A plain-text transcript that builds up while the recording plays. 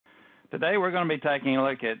Today we're going to be taking a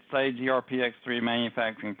look at Sage ERP X3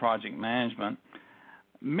 Manufacturing Project Management.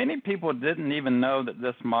 Many people didn't even know that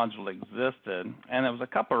this module existed, and there was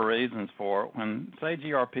a couple of reasons for it. When Sage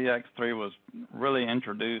ERP X3 was really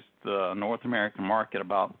introduced to the North American market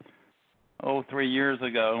about 3 years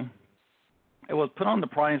ago, it was put on the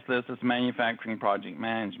price list as manufacturing project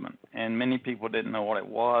management, and many people didn't know what it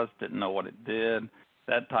was, didn't know what it did,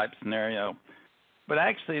 that type scenario. But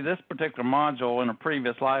actually, this particular module in a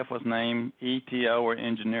previous life was named ETO, or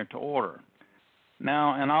Engineer to Order.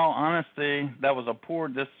 Now, in all honesty, that was a poor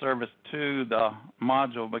disservice to the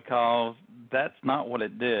module because that's not what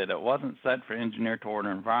it did. It wasn't set for Engineer to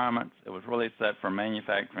Order environments. It was really set for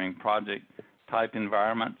manufacturing project type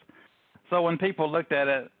environments. So when people looked at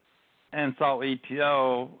it and saw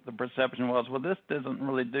ETO, the perception was, well, this doesn't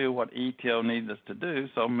really do what ETO needs us to do,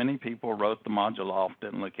 so many people wrote the module off,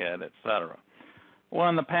 didn't look at it, etc. Well,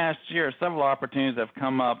 in the past year, several opportunities have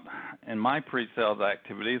come up in my pre-sales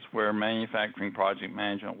activities where manufacturing project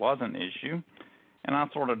management was an issue, and I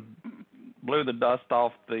sort of blew the dust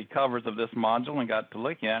off the covers of this module and got to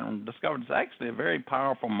look at it and discovered it's actually a very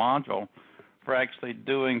powerful module for actually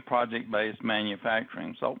doing project-based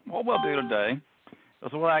manufacturing. So what we'll do today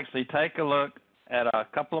is we'll actually take a look at a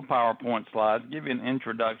couple of PowerPoint slides, give you an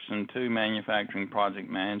introduction to manufacturing project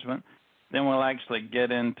management. Then we'll actually get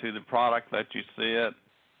into the product, let you see it.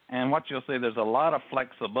 And what you'll see, there's a lot of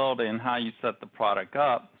flexibility in how you set the product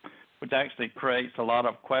up, which actually creates a lot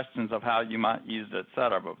of questions of how you might use it, et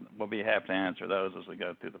cetera. But we'll be happy to answer those as we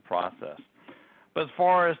go through the process. But as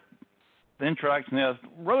far as the introduction is,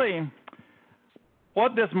 really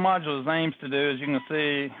what this module aims to do, as you can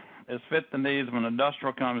see, is fit the needs of an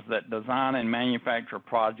industrial companies that design and manufacture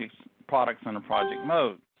products in a project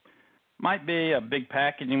mode. Might be a big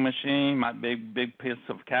packaging machine, might be a big piece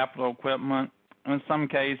of capital equipment. In some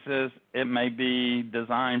cases, it may be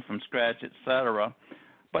designed from scratch, etc.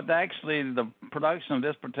 But actually, the production of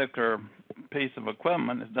this particular piece of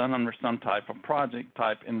equipment is done under some type of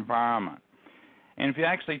project-type environment. And if you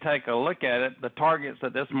actually take a look at it, the targets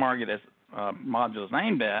that this module is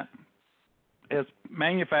aimed at is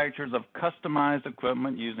manufacturers of customized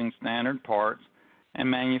equipment using standard parts and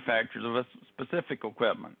manufacturers of a specific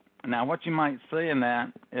equipment. Now, what you might see in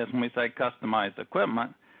that is when we say customized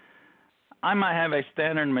equipment, I might have a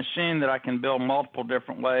standard machine that I can build multiple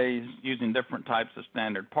different ways using different types of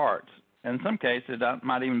standard parts. In some cases, that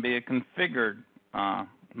might even be a configured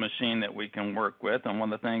machine that we can work with. And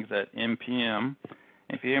one of the things that MPM,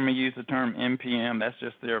 if you hear me use the term MPM, that's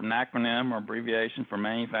just their acronym or abbreviation for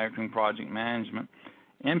Manufacturing Project Management.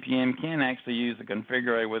 MPM can actually use a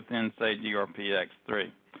configurator within, say, ERP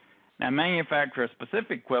X3. Now, manufacturer-specific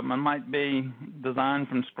equipment might be designed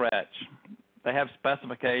from scratch. They have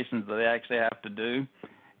specifications that they actually have to do,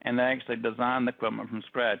 and they actually design the equipment from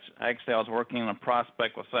scratch. Actually, I was working on a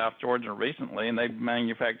prospect with South Georgia recently, and they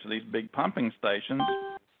manufacture these big pumping stations,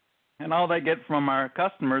 and all they get from our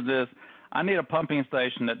customers is, I need a pumping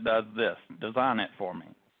station that does this. Design it for me.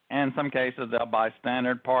 And in some cases, they'll buy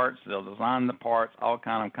standard parts. They'll design the parts, all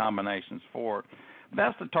kind of combinations for it. But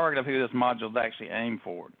that's the target of who this module is actually aimed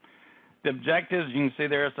for. The objectives, you can see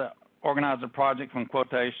there, is to organize a project from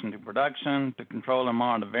quotation to production, to control and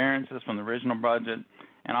monitor variances from the original budget,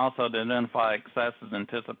 and also to identify excesses and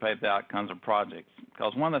anticipate the outcomes of projects.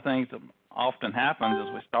 Because one of the things that often happens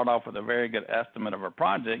is we start off with a very good estimate of a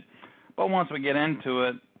project, but once we get into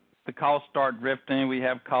it, the costs start drifting. We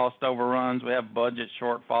have cost overruns. We have budget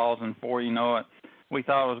shortfalls, and before you know it, we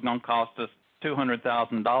thought it was going to cost us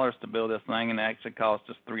 $200,000 to build this thing, and it actually cost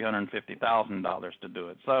us $350,000 to do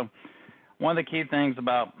it. So one of the key things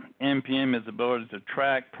about MPM is the ability to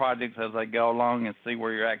track projects as they go along and see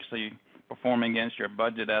where you're actually performing against your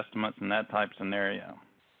budget estimates and that type scenario.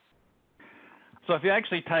 So if you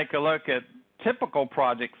actually take a look at typical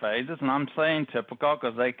project phases, and I'm saying typical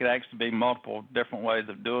because they could actually be multiple different ways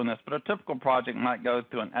of doing this, but a typical project might go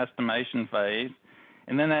through an estimation phase,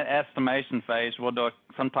 and then that estimation phase we'll do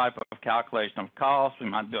some type of calculation of cost. We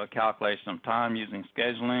might do a calculation of time using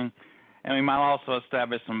scheduling, and we might also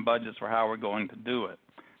establish some budgets for how we're going to do it.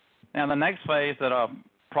 Now, the next phase that a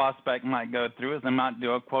prospect might go through is they might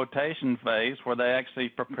do a quotation phase where they actually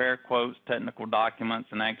prepare quotes, technical documents,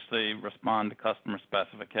 and actually respond to customer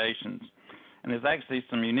specifications. And there's actually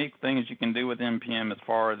some unique things you can do with MPM as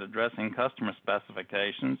far as addressing customer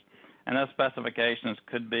specifications. And those specifications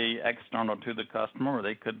could be external to the customer, or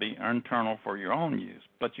they could be internal for your own use.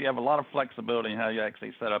 But you have a lot of flexibility in how you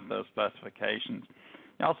actually set up those specifications.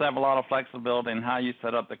 You also have a lot of flexibility in how you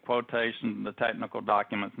set up the quotations, the technical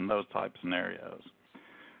documents, and those type scenarios.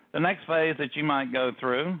 The next phase that you might go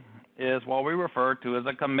through is what we refer to as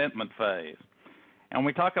a commitment phase. And when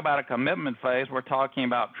we talk about a commitment phase, we're talking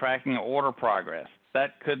about tracking order progress.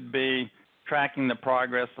 That could be tracking the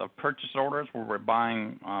progress of purchase orders where we're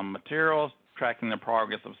buying materials, tracking the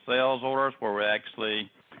progress of sales orders where we're actually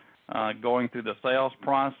going through the sales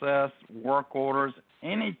process, work orders,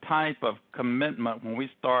 any type of commitment when we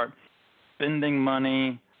start spending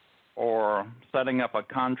money or setting up a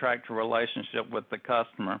contract relationship with the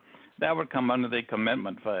customer, that would come under the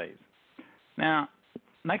commitment phase. Now,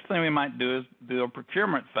 next thing we might do is do a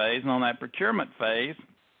procurement phase, and on that procurement phase,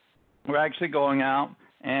 we're actually going out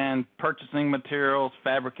and purchasing materials,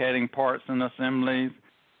 fabricating parts and assemblies,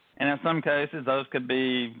 and in some cases, those could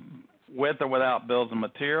be with or without bills of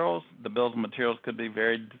materials. The bills of materials could be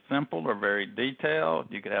very simple or very detailed.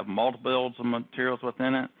 You could have multiple bills of materials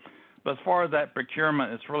within it. But as far as that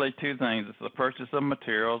procurement, it's really two things. It's the purchase of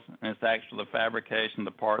materials, and it's actually the fabrication of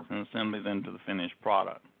the parts and assemblies into the finished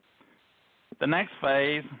product. The next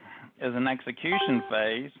phase is an execution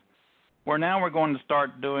phase, where now we're going to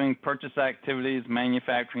start doing purchase activities,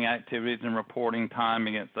 manufacturing activities, and reporting time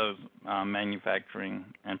against those manufacturing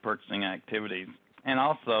and purchasing activities, and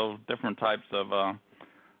also different types of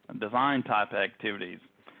design type activities.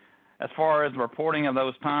 As far as reporting of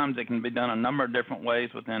those times, it can be done a number of different ways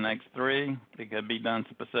within X3. It could be done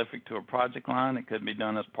specific to a project line. It could be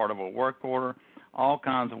done as part of a work order. All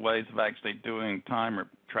kinds of ways of actually doing time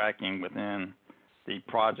tracking within the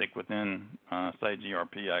project within Sage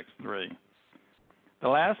ERP X3. The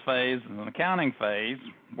last phase is an accounting phase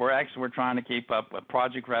where we're trying to keep up with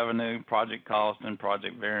project revenue, project cost, and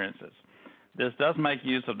project variances. This does make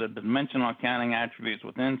use of the dimensional accounting attributes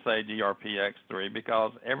within Sage ERP X3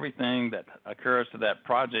 because everything that occurs to that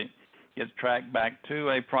project gets tracked back to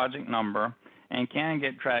a project number and can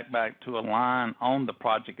get tracked back to a line on the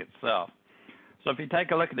project itself. So if you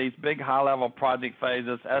take a look at these big high-level project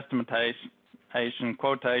phases, estimation,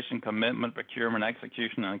 quotation, commitment, procurement,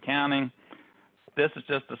 execution, and accounting, this is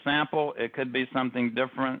just a sample. It could be something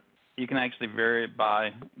different. You can actually vary it by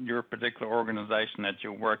your particular organization that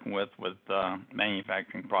you're working with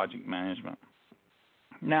manufacturing project management.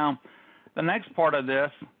 Now, the next part of this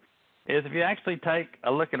is if you actually take a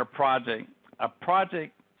look at a project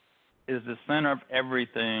is the center of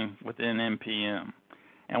everything within NPM.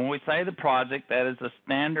 And when we say the project, that is the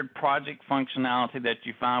standard project functionality that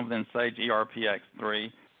you find within Sage ERP X3,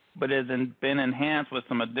 but it has been enhanced with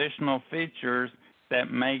some additional features that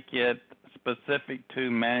make it specific to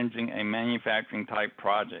managing a manufacturing type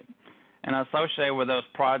project. And associated with those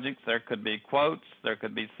projects, there could be quotes, there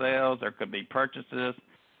could be sales, there could be purchases,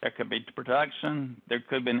 there could be production, there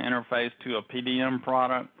could be an interface to a PDM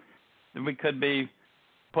product. We could be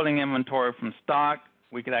pulling inventory from stock.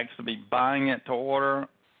 We could actually be buying it to order,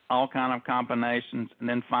 all kind of combinations, and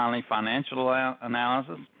then finally financial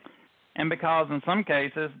analysis. And because in some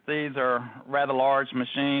cases these are rather large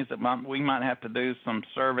machines that we might have to do some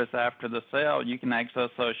service after the sale, you can actually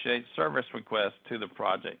associate service requests to the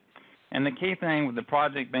project. And the key thing with the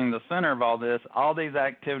project being the center of all this, all these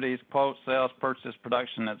activities, quote, sales, purchase,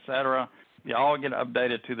 production, etc., you all get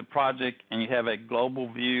updated to the project, and you have a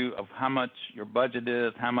global view of how much your budget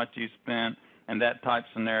is, how much you spent, and that type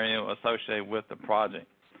scenario associated with the project.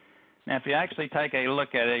 Now, if you actually take a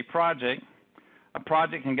look at a project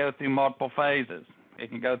can go through multiple phases. It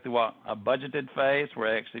can go through a budgeted phase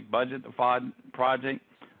where I actually budget the project,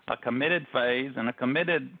 a committed phase, and a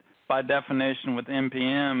committed, by definition with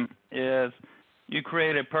NPM, is you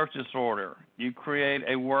create a purchase order, you create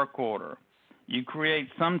a work order, you create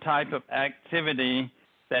some type of activity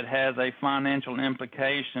that has a financial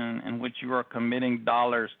implication in which you are committing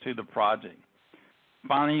dollars to the project.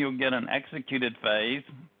 Finally, you'll get an executed phase.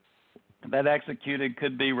 That executed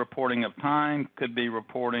could be reporting of time, could be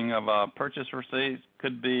reporting of purchase receipts,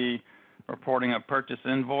 could be reporting of purchase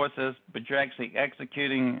invoices, but you're actually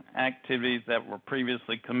executing activities that were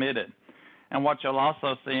previously committed. And what you'll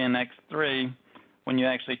also see in X3, when you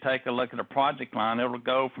actually take a look at a project line, it will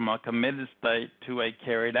go from a committed state to a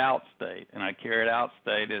carried out state, and a carried out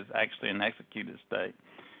state is actually an executed state.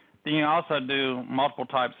 Then you also do multiple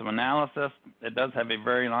types of analysis. It does have a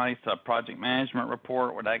very nice project management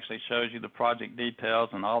report where it actually shows you the project details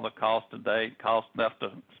and all the cost to date, cost left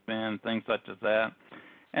to spend, things such as that.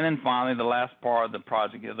 And then finally, the last part of the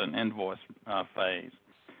project is an invoice phase.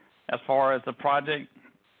 As far as the project,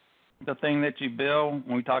 the thing that you bill,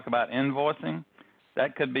 when we talk about invoicing,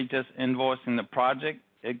 that could be just invoicing the project.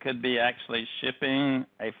 It could be actually shipping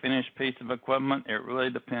a finished piece of equipment. It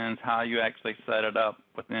really depends how you actually set it up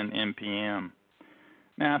within NPM.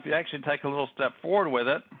 Now, if you actually take a little step forward with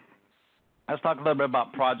it, let's talk a little bit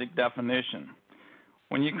about project definition.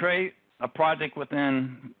 When you create a project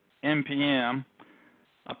within NPM,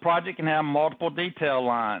 A project can have multiple detail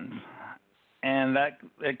lines, and that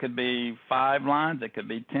it could be 5 lines, it could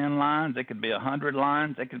be 10 lines, it could be 100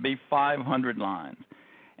 lines, it could be 500 lines.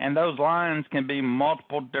 And those lines can be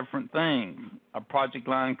multiple different things. A project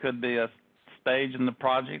line could be a stage in the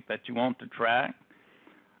project that you want to track,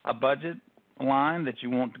 a budget line that you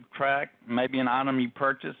want to track, maybe an item you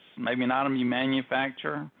purchase, maybe an item you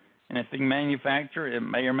manufacture. And if you manufacture, it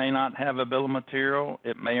may or may not have a bill of material.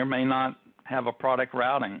 It may or may not have a product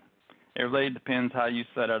routing. It really depends how you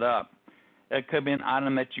set it up. It could be an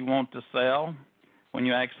item that you want to sell. When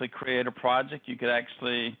you actually create a project, you could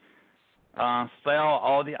actually sell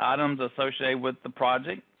all the items associated with the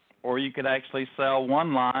project, or you could actually sell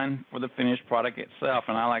one line for the finished product itself.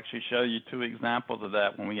 And I'll actually show you 2 examples of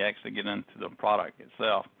that when we actually get into the product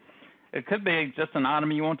itself. It could be just an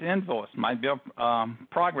item you want to invoice. It might be a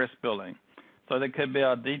progress billing. So there could be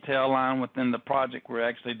a detail line within the project where we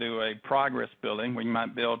actually do a progress billing, where you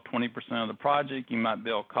might bill 20% of the project, you might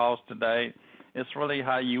bill cost to date. It's really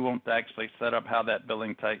how you want to actually set up how that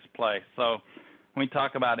billing takes place. So when we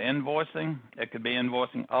talk about invoicing, it could be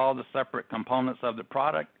invoicing all the separate components of the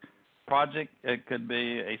project. It could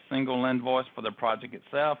be a single invoice for the project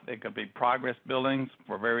itself. It could be progress billings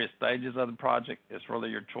for various stages of the project. It's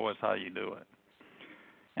really your choice how you do it.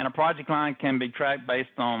 And a project line can be tracked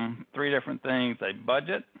based on 3 different things: a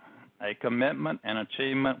budget, a commitment, and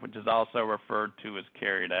achievement, which is also referred to as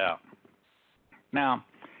carried out. Now,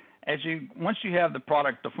 once you have the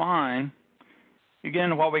product defined, you get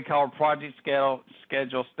into what we call project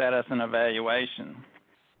schedule status and evaluation.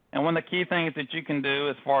 And one of the key things that you can do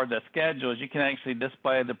as far as the schedule is you can actually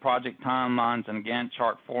display the project timelines in Gantt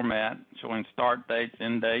chart format, showing start dates,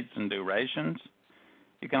 end dates, and durations.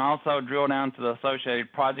 You can also drill down to the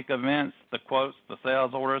associated project events, the quotes, the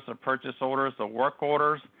sales orders, the purchase orders, the work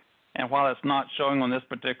orders. And while it's not showing on this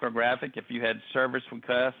particular graphic, if you had service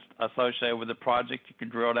requests associated with the project, you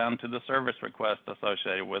could drill down to the service request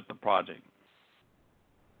associated with the project.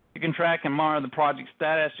 You can track and monitor the project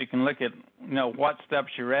status. You can look at, what steps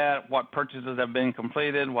you're at, what purchases have been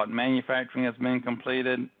completed, what manufacturing has been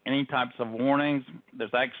completed, any types of warnings.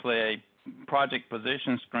 There's actually a project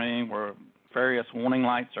position screen where various warning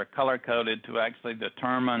lights are color-coded to actually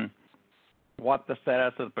determine what the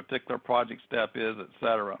status of the particular project step is, et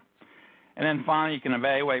cetera. And then finally, you can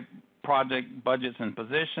evaluate project budgets and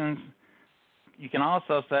positions. You can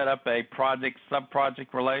also set up a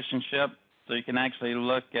project-sub-project relationship, so you can actually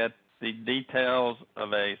look at the details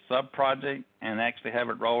of a sub-project and actually have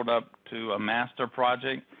it rolled up to a master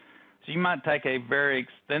project. So you might take a very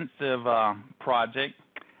extensive project,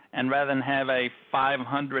 and rather than have a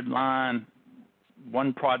 500-line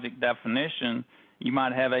one project definition, you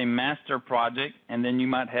might have a master project, and then you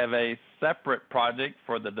might have a separate project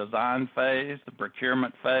for the design phase, the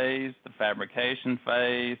procurement phase, the fabrication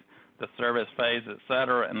phase, the service phase, et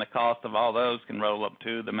cetera, and the cost of all those can roll up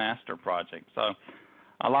to the master project. So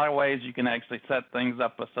a lot of ways you can actually set things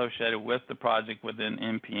up associated with the project within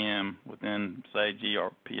NPM, within, say,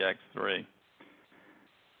 ERP-X3.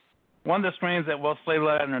 One of the screens that we'll see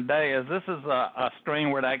later in the day is this is a screen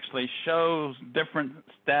where it actually shows different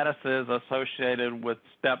statuses associated with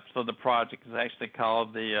steps of the project. It's actually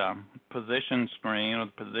called the position screen or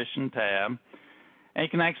the position tab. And you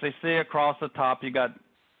can actually see across the top you got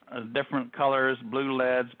different colors: blue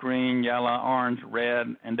LEDs, green, yellow, orange, red,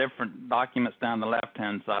 and different documents down the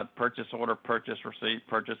left-hand side: purchase order, purchase receipt,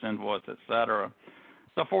 purchase invoice, etc.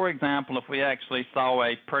 So, for example, if we actually saw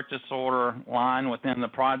a purchase order line within the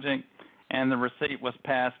project and the receipt was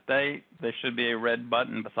past date, there should be a red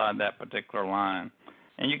button beside that particular line.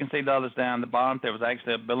 And you can see the others down the bottom. There was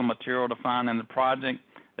actually a bill of material defined in the project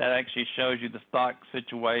that actually shows you the stock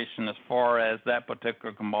situation as far as that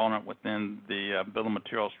particular component within the bill of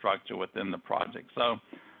material structure within the project. So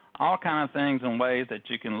all kind of things and ways that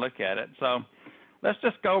you can look at it. So let's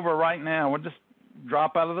just go over right now. We'll just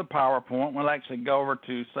drop out of the PowerPoint. We'll actually go over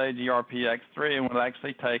to Sage ERP-X3, and we'll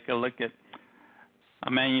actually take a look at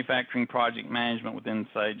a manufacturing project management within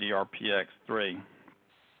Sage ERP-X3.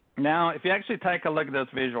 Now, if you actually take a look at this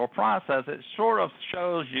visual process, it sort of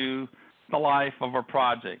shows you the life of a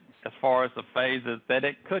project as far as the phases that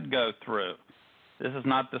it could go through. This is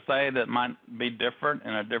not to say that it might be different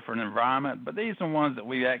in a different environment, but these are ones that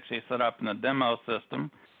we actually set up in the demo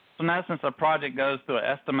system. So in essence, a project goes through an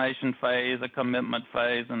estimation phase, a commitment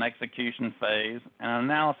phase, an execution phase, and an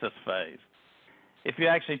analysis phase. If you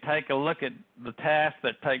actually take a look at the tasks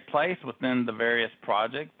that take place within the various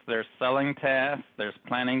projects, there's selling tasks, there's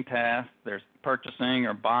planning tasks, there's purchasing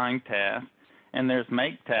or buying tasks, and there's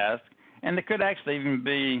make tasks, and there could actually even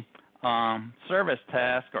be service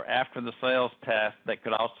tasks or after the sales tasks that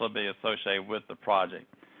could also be associated with the project.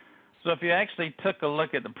 So if you actually took a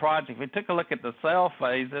look at the project, if we took a look at the sale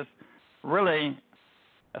phases, really,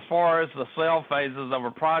 as far as the sale phases of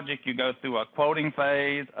a project, you go through a quoting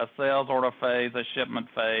phase, a sales order phase, a shipment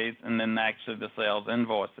phase, and then actually the sales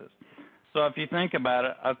invoices. So if you think about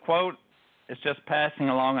it, a quote is just passing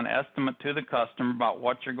along an estimate to the customer about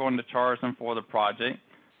what you're going to charge them for the project.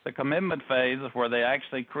 The commitment phase is where they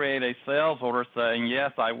actually create a sales order saying,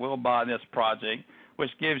 yes, I will buy this project, which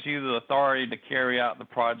gives you the authority to carry out the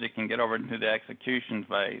project and get over into the execution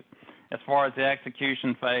phase. As far as the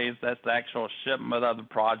execution phase, that's the actual shipment of the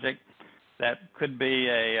project. That could be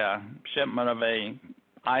a shipment of a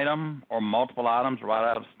item or multiple items right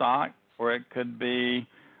out of stock, or it could be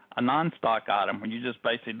a non-stock item, when you just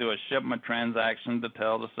basically do a shipment transaction to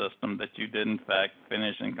tell the system that you did, in fact,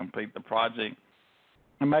 finish and complete the project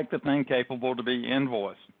and make the thing capable to be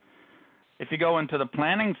invoiced. If you go into the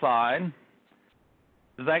planning side,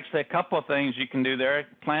 there's actually a couple of things you can do there.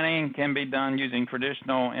 Planning can be done using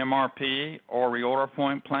traditional MRP or reorder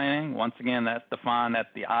point planning. Once again, that's defined at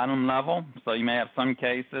the item level. So you may have some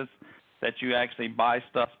cases that you actually buy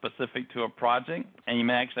stuff specific to a project, and you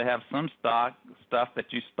may actually have some stuff that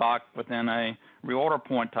you stock within a reorder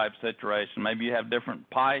point type situation. Maybe you have different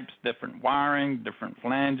pipes, different wiring, different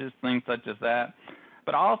flanges, things such as that.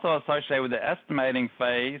 But also associated with the estimating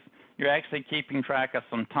phase, you're actually keeping track of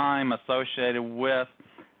some time associated with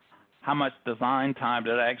how much design time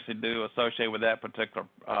did it actually do associated with that particular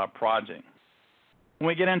project. When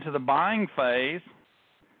we get into the buying phase,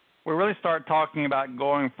 we really start talking about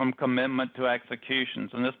going from commitment to executions.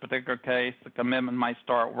 In this particular case, the commitment might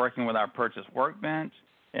start working with our purchase workbench.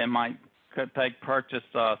 It could take purchase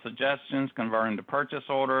suggestions, converting to purchase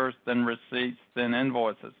orders, then receipts, then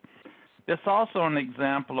invoices. This is also an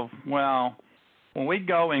example of, well, when we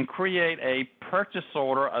go and create a purchase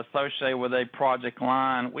order associated with a project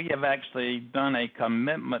line, we have actually done a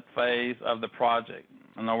commitment phase of the project.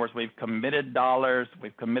 In other words, we've committed dollars,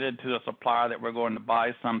 we've committed to the supplier that we're going to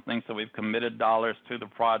buy something, so we've committed dollars to the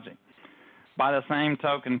project. By the same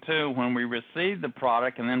token, too, when we receive the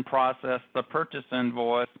product and then process the purchase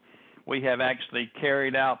invoice, we have actually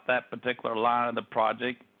carried out that particular line of the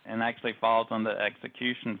project and actually falls on the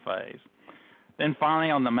execution phase. Then finally,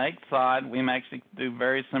 on the make side, we actually do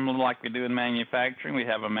very similar like we do in manufacturing. We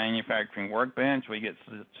have a manufacturing workbench. We get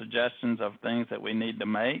suggestions of things that we need to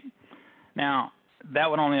make. Now, that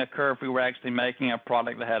would only occur if we were actually making a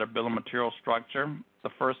product that had a bill of material structure. The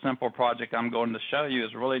first simple project I'm going to show you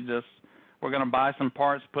is really just, we're going to buy some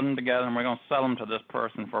parts, put them together, and we're going to sell them to this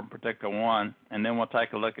person for a particular one, and then we'll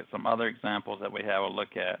take a look at some other examples that we have a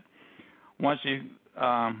look at. Once you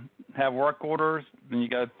have work orders, then you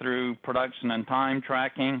go through production and time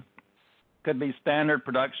tracking. Could be standard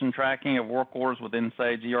production tracking of work orders within,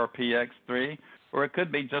 say, ERP X3, or it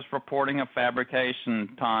could be just reporting a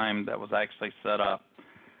fabrication time that was actually set up.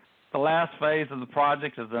 The last phase of the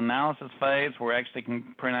project is the analysis phase, where we actually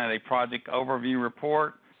can print out a project overview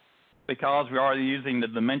report. Because we are using the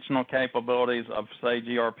dimensional capabilities of, say,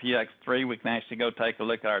 ERP X3, we can actually go take a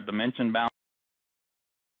look at our dimension balances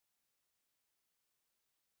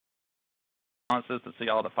to see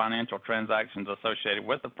all the financial transactions associated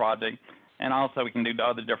with the project. And also we can do the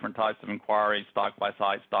other different types of inquiries, stock by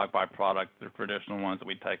site, stock by product, the traditional ones that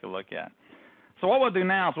we take a look at. So what we'll do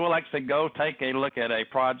now is we'll actually go take a look at a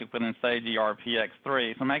project within Sage ERP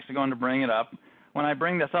X3. So I'm actually going to bring it up. When I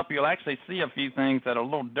bring this up, you'll actually see a few things that are a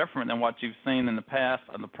little different than what you've seen in the past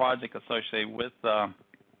on the project associated with the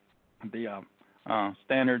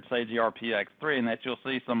standard Sage ERP X3, and that you'll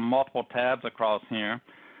see some multiple tabs across here.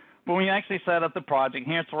 But when you actually set up the project,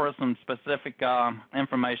 here's sort of some specific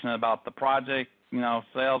information about the project,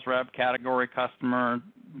 sales rep, category, customer,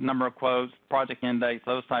 number of quotes, project end dates,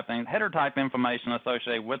 those type things, header type information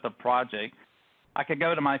associated with the project. I could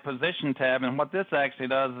go to my position tab, and what this actually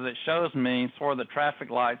does is it shows me sort of the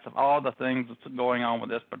traffic lights of all the things that's going on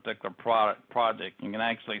with this particular project. You can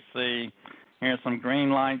actually see here's some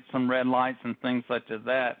green lights, some red lights, and things such as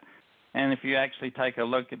that. And if you actually take a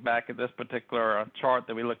look back at this particular chart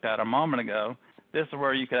that we looked at a moment ago, this is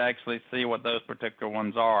where you could actually see what those particular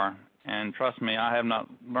ones are. And trust me, I have not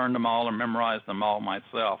learned them all or memorized them all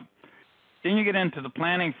myself. Then you get into the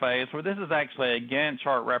planning phase, where this is actually a Gantt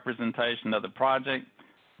chart representation of the project.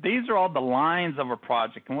 These are all the lines of a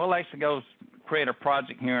project, and we'll actually go create a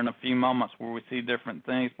project here in a few moments where we see different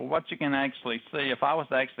things. But what you can actually see, if I was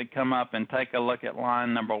to actually come up and take a look at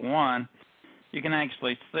line number 1, you can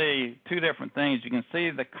actually see two different things. You can see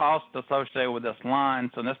the cost associated with this line.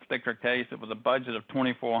 So in this particular case, it was a budget of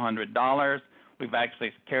 $2,400. We've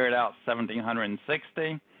actually carried out $1,760.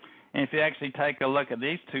 And if you actually take a look at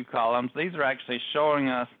these two columns, these are actually showing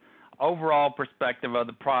us overall perspective of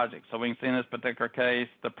the project. So we can see in this particular case,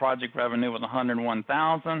 the project revenue was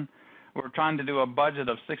 $101,000. We're trying to do a budget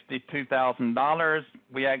of $62,000.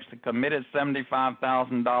 We actually committed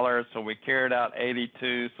 $75,000, so we carried out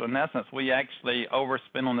 $82,000. So in essence, we actually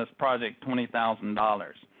overspent on this project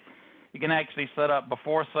 $20,000. You can actually set up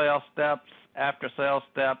before sales steps, after sales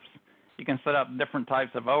steps. You can set up different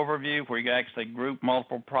types of overview where you can actually group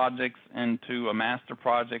multiple projects into a master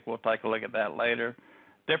project. We'll take a look at that later.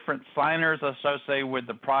 Different signers associated with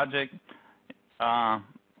the project,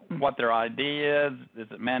 what their ID is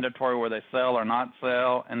it mandatory where they sell or not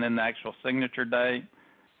sell, and then the actual signature date.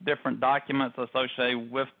 Different documents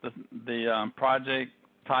associated with the project,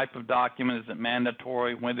 type of document, is it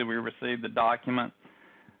mandatory, when did we receive the document.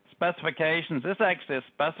 Specifications, this actually is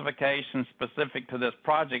specification specific to this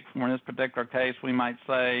project. For in this particular case, we might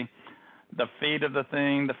say the feed of the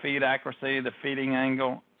thing, the feed accuracy, the feeding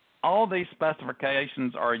angle. All these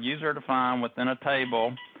specifications are user-defined within a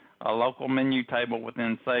table, a local menu table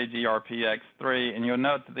within Sage ERP X3, and you'll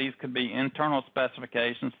note that these could be internal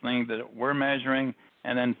specifications, things that we're measuring,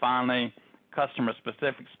 and then finally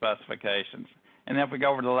customer-specific specifications. And then if we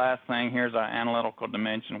go over to the last thing, here's our analytical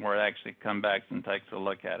dimension where it actually comes back and takes a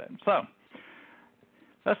look at it. So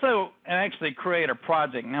let's go and actually create a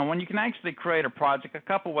project. Now, when you can actually create a project, a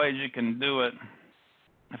couple ways you can do it.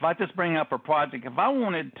 If I just bring up a project, if I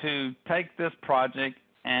wanted to take this project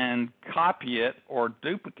and copy it or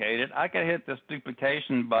duplicate it, I could hit this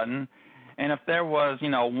duplication button, and if there was,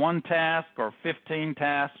 one task or 15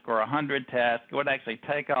 tasks or 100 tasks, it would actually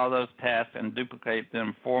take all those tasks and duplicate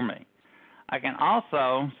them for me. I can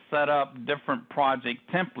also set up different project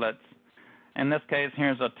templates. In this case,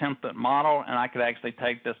 here's a template model, and I could actually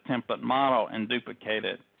take this template model and duplicate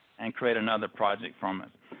it and create another project from it.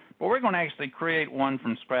 But we're going to actually create one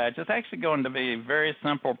from scratch. It's actually going to be a very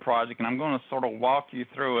simple project, and I'm going to sort of walk you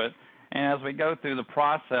through it. And as we go through the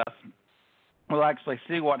process, we'll actually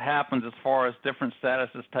see what happens as far as different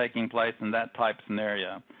statuses taking place in that type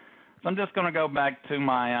scenario. So I'm just going to go back to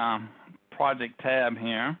my project tab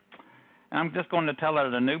here. And I'm just going to tell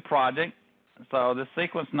it a new project. So the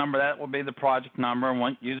sequence number, that will be the project number,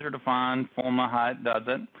 and user-defined formula, how it does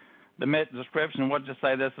it. The description, we'll just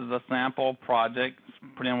say this is a sample project.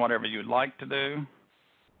 Put in whatever you'd like to do.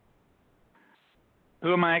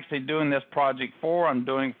 Who am I actually doing this project for? I'm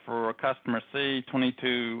doing for customer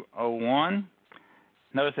C2201.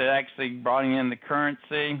 Notice it actually brought in the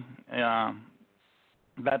currency.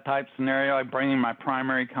 That type scenario, I bring in my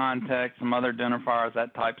primary contact, some other identifiers,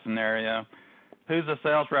 that type scenario. Who's the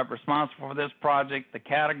sales rep responsible for this project? The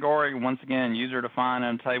category, once again, user-defined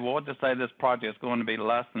on the table. We'll just say this project is going to be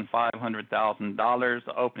less than $500,000.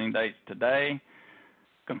 The opening date's today.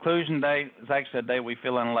 Conclusion date is actually a date we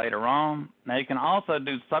fill in later on. Now, you can also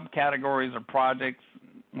do subcategories of projects.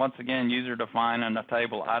 Once again, user-defined on the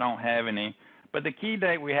table. I don't have any. But the key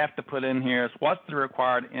date we have to put in here is what's the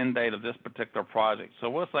required end date of this particular project. So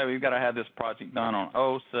we'll say we've got to have this project done on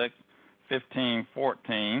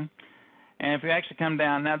 06/15/14. And if you actually come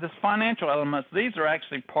down, now this financial elements, these are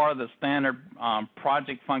actually part of the standard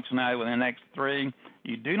project functionality within X3.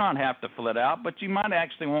 You do not have to fill it out, but you might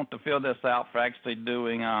actually want to fill this out for actually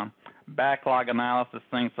doing backlog analysis,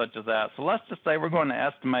 things such as that. So let's just say we're going to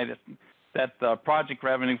estimate that the project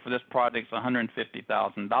revenue for this project is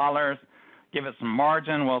 $150,000. Give it some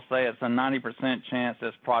margin. We'll say it's a 90% chance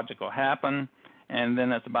this project will happen, and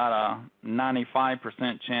then it's about a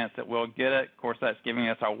 95% chance that we'll get it. Of course, that's giving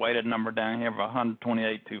us our weighted number down here of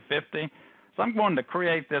 128,250. So I'm going to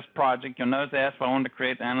create this project. You'll notice I asked if I wanted to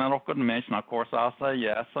create the analytical dimension. Of course, I'll say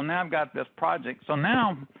yes. So now I've got this project. So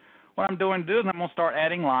now what I'm doing is I'm going to start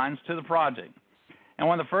adding lines to the project. And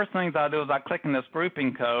one of the first things I do is I click in this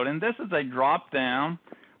grouping code, and this is a drop-down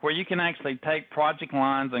where you can actually take project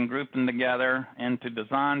lines and group them together into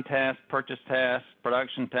design tasks, purchase tasks,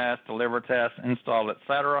 production tasks, deliver tasks, install,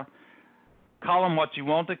 etc. Call them what you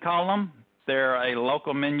want to call them. They're a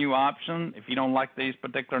local menu option. If you don't like these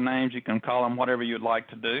particular names, you can call them whatever you'd like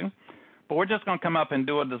to do. But we're just going to come up and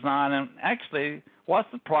do a design. And actually, what's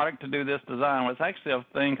the product to do this design? Well, it's actually a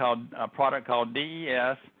product called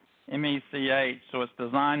DES MECH, so it's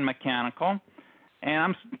design mechanical. And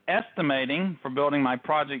I'm estimating for building my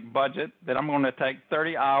project budget that I'm going to take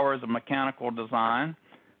 30 hours of mechanical design,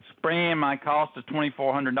 bring in my cost of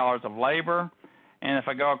 $2,400 of labor, and if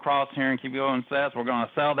I go across here and keep going, says we're going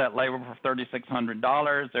to sell that labor for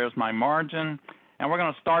 $3,600. There's my margin, and we're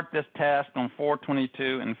going to start this task on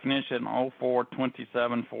 4/22 and finish it on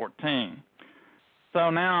 04/27/14.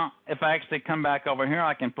 So now, if I actually come back over here,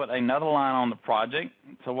 I can put another line on the project.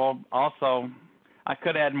 So we'll also, I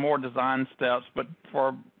could add more design steps, but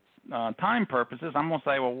for time purposes, I'm going to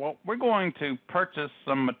say, well, we're going to purchase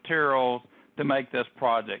some materials to make this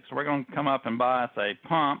project. So we're going to come up and buy us a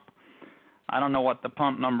pump. I don't know what the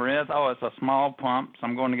pump number is. Oh, it's a small pump, so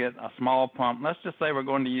I'm going to get a small pump. Let's just say we're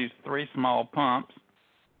going to use 3 small pumps.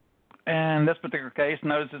 And in this particular case,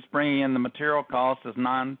 notice it's bringing in the material cost is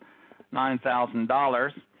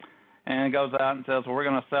 $9,000. And it goes out and says, well, we're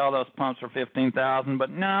going to sell those pumps for $15,000. But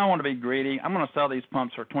no, I want to be greedy. I'm going to sell these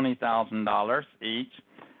pumps for $20,000 each.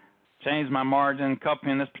 Change my margin.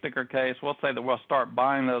 Company in this particular case, we'll say that we'll start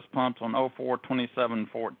buying those pumps on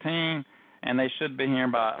 04/27/14, and they should be here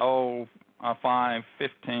by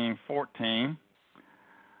 05/15/14,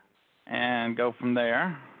 and go from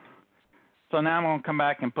there. So now I'm going to come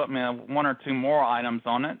back and put me 1 or 2 more items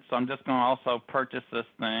on it. So I'm just going to also purchase this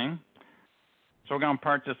thing. So we're going to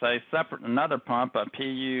purchase another pump, a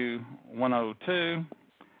PU102.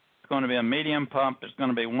 It's going to be a medium pump. It's going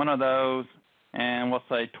to be one of those, and we'll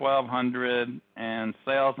say $1,200, and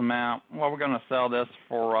sales amount, well, we're going to sell this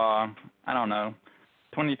for,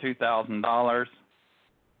 $22,000.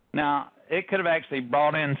 Now, it could have actually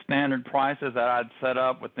brought in standard prices that I'd set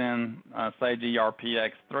up within Sage ERP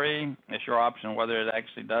X3. It's your option whether it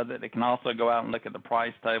actually does it. It can also go out and look at the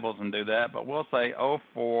price tables and do that, but we'll say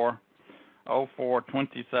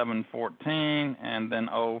 04/27/14, and then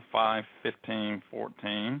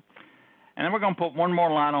 05/15/14. And then we're going to put one more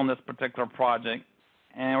line on this particular project,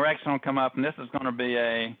 and we're actually going to come up, and this is going to be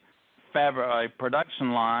a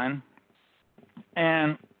production line,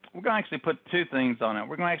 and we're going to actually put 2 things on it.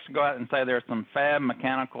 We're going to actually go out and say there's some fab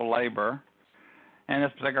mechanical labor. In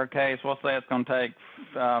this particular case, we'll say it's going to take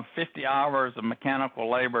 50 hours of mechanical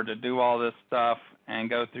labor to do all this stuff and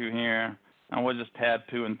go through here. And we'll just tab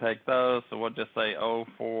 2 and take those. So we'll just say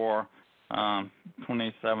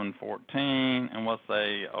 04/27/14, and we'll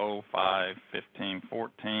say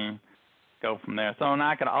 05/15/14. Go from there. So now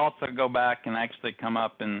I could also go back and actually come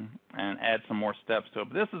up and add some more steps to it.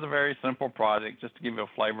 But this is a very simple project, just to give you a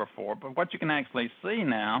flavor for it. But what you can actually see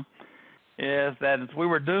now is that as we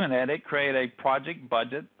were doing that, it created a project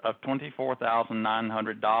budget of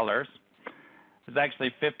 $24,900. There's actually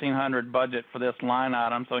 $1,500 budget for this line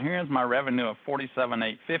item. So here's my revenue of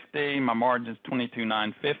 $47,850. My margin is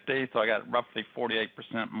 $22,950. So I got roughly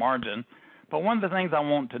 48% margin. But one of the things I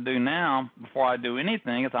want to do now, before I do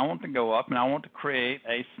anything, is I want to go up and I want to create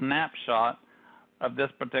a snapshot of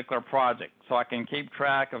this particular project so I can keep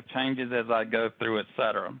track of changes as I go through,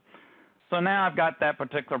 etc. So now I've got that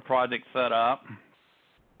particular project set up.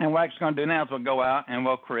 And what we're actually going to do now is we'll go out and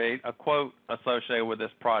we'll create a quote associated with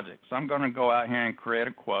this project. So I'm going to go out here and create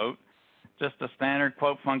a quote. Just a standard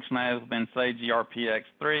quote functionality within Sage ERP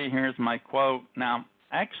X3. Here's my quote. Now,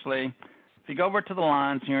 actually, if you go over to the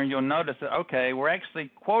lines here, you'll notice that, okay, we're actually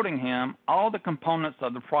quoting him all the components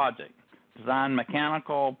of the project. Design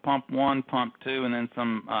mechanical, pump 1, pump 2, and then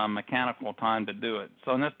some mechanical time to do it.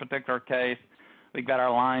 So in this particular case, we've got our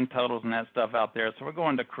line totals and that stuff out there. So we're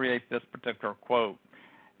going to create this particular quote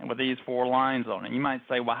and with these 4 lines on it. You might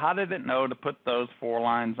say, well, how did it know to put those 4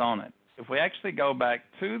 lines on it? If we actually go back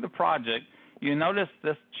to the project, you notice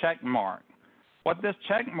this check mark. What this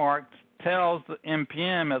check mark tells the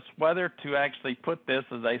NPM is whether to actually put this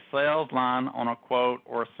as a sales line on a quote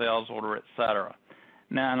or a sales order, etc.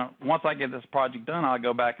 Now, once I get this project done, I'll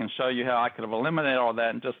go back and show you how I could have eliminated all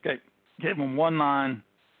that and just give them one line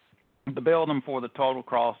to build them for the total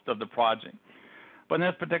cost of the project. But in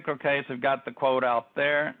this particular case, we've got the quote out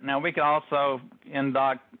there. Now, we can also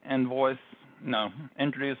introduce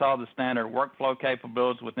all the standard workflow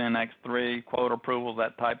capabilities within X3, quote approvals,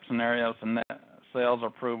 that type of scenarios, and sales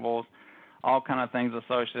approvals, all kind of things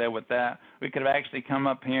associated with that. We could have actually come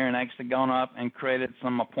up here and actually gone up and created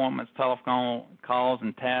some appointments, telephone calls,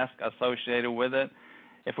 and tasks associated with it.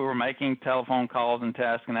 If we were making telephone calls and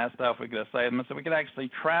tasks and that stuff, we could have saved them. So we could actually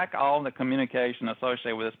track all the communication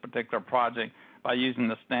associated with this particular project by using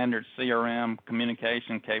the standard CRM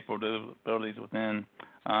communication capabilities within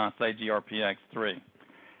Sage ERP X3.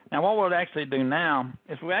 Now, what we'll actually do now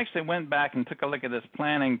is we actually went back and took a look at this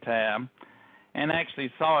planning tab and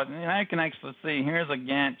actually saw it. And I can actually see here's a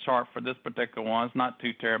Gantt chart for this particular one. It's not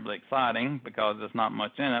too terribly exciting because there's not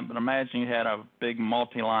much in it, but imagine you had a big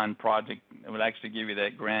multi-line project that would actually give you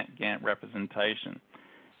that Gantt representation.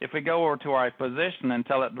 If we go over to our position and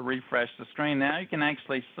tell it to refresh the screen, now you can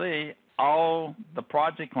actually see all the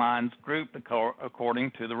project lines grouped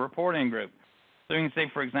according to the reporting group. So you can see,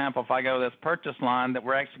 for example, if I go to this purchase line, that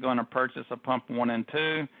we're actually going to purchase a pump 1 and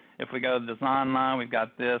 2. If we go to the design line, we've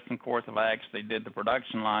got this. And, of course, if I actually did the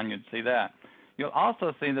production line, you'd see that. You'll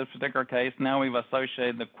also see in this particular case, now we've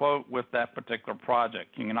associated the quote with that particular project.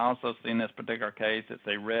 You can also see in this particular case, it's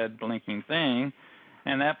a red blinking thing.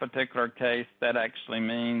 In that particular case, that actually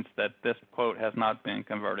means that this quote has not been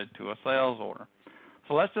converted to a sales order.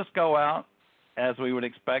 So let's just go out as we would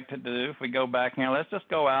expect it to do. If we go back here, let's just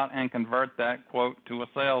go out and convert that quote to a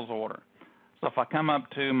sales order. So if I come up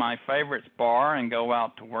to my favorites bar and go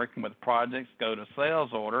out to working with projects, go to sales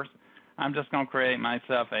orders, I'm just going to create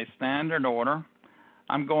myself a standard order.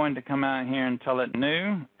 I'm going to come out here and tell it new,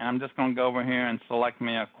 and I'm just going to go over here and select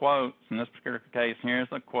me a quote. In this particular case, here's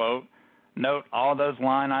the quote. Note all those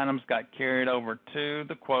line items got carried over to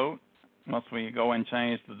the quote once we go and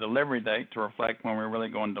change the delivery date to reflect when we're really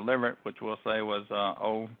going to deliver it, which we'll say was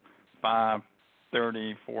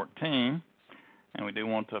 05/30/14, and we do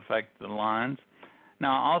want to affect the lines.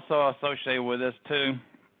 Now, also associated with this too,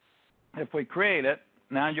 if we create it,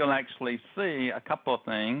 now you'll actually see a couple of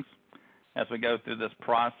things as we go through this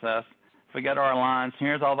process. If we go to our lines,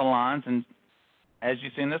 here's all the lines, and as you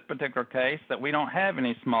see in this particular case, that we don't have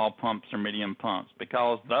any small pumps or medium pumps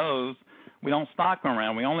because those, we don't stock them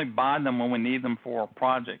around. We only buy them when we need them for a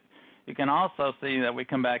project. You can also see that we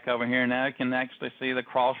come back over here. Now you can actually see the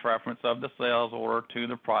cross-reference of the sales order to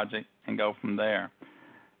the project and go from there.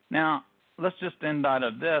 Now, let's just end out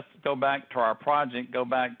of this, go back to our project, go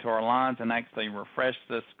back to our lines, and actually refresh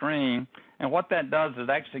this screen. And what that does is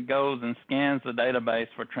it actually goes and scans the database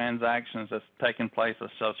for transactions that's taking place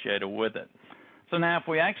associated with it. So now if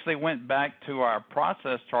we actually went back to our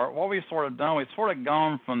process chart, what we've sort of done, we've sort of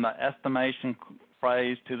gone from the estimation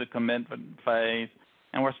phase to the commitment phase,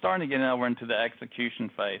 and we're starting to get over into the execution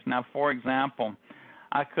phase. Now, for example,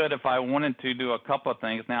 I could, if I wanted to, do a couple of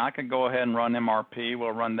things. Now, I could go ahead and run MRP.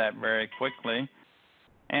 We'll run that very quickly.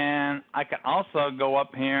 And I could also go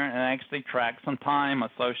up here and actually track some time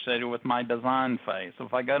associated with my design phase. So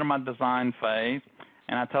if I go to my design phase,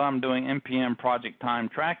 and I tell them I'm doing NPM project time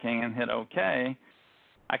tracking and hit OK,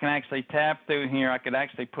 I can actually tab through here. I could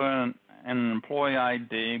actually put in an employee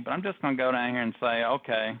ID, but I'm just going to go down here and say,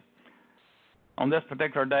 okay, on this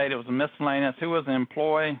particular date, it was a miscellaneous. Who was the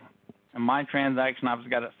employee? In my transaction, I've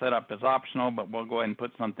got it set up as optional, but we'll go ahead and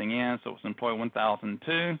put something in. So it's employee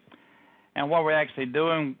 1002. And what we're actually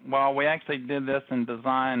doing, well, we actually did this in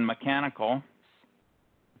design mechanical.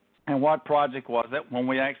 And what project was it? When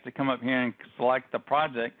we actually come up here and select the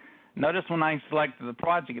project, notice when I selected the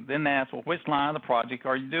project, it then asks, well, which line of the project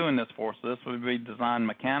are you doing this for? So this would be design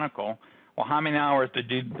mechanical. Well, how many hours did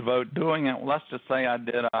you devote doing it? Well, let's just say I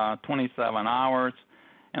did 27 hours,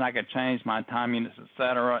 and I could change my time units, et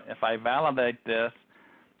cetera, if I validate this.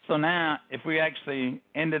 So now, if we actually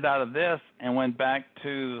ended out of this and went back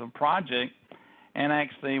to the project and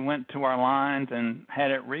actually went to our lines and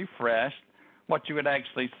had it refreshed, what you would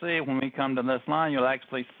actually see when we come to this line, you'll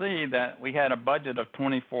actually see that we had a budget of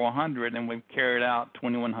 $2,400 and we've carried out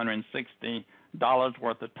 $2,160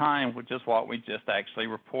 worth of time, which is what we just actually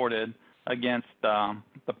reported against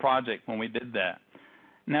the project when we did that.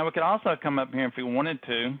 Now, we could also come up here if we wanted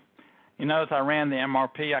to. You notice I ran the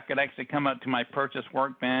MRP. I could actually come up to my purchase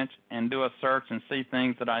workbench and do a search and see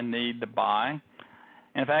things that I need to buy.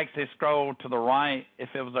 And if I actually scroll to the right,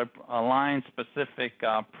 if it was a line-specific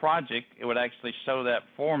project, it would actually show that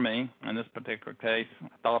for me. In this particular case, I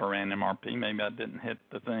thought I ran MRP. Maybe I didn't hit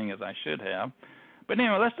the thing as I should have. But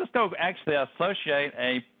anyway, let's just go actually associate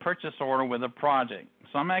a purchase order with a project.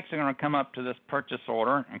 So I'm actually going to come up to this purchase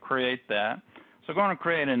order and create that. So we're going to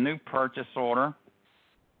create a new purchase order.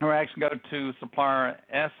 We're actually go to supplier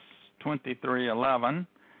S2311.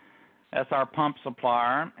 That's our pump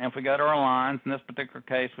supplier. And if we go to our lines, in this particular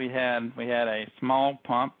case, we had a small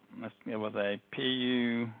pump. It was a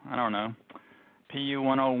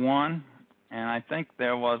PU101, and I think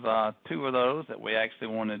there was 2 of those that we actually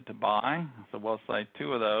wanted to buy. So we'll say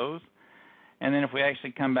 2 of those. And then if we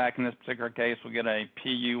actually come back in this particular case, we'll get a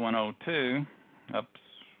PU102. Oops,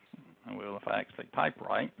 I will if I actually type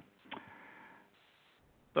right.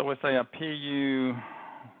 So we'll say a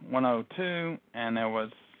PU102, and there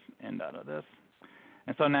was end out of this.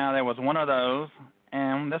 And so now there was 1 of those,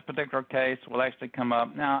 and in this particular case will actually come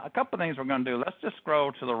up. Now, a couple of things we're going to do. Let's just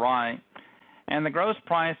scroll to the right, and the gross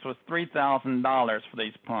price was $3,000 for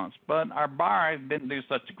these pumps, but our buyer didn't do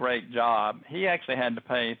such a great job. He actually had to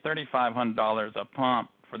pay $3,500 a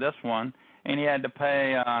pump for this one, and he had to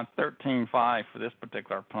pay $13,500 for this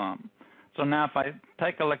particular pump. So now if I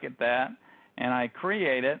take a look at that, and I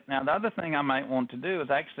create it. Now, the other thing I might want to do is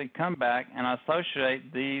actually come back and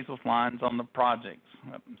associate these with lines on the projects.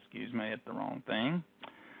 Excuse me, I hit the wrong thing.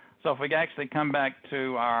 So if we actually come back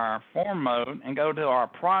to our form mode and go to our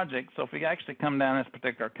project, so if we actually come down this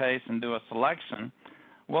particular case and do a selection,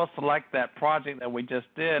 we'll select that project that we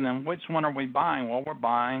just did. And which one are we buying? Well, we're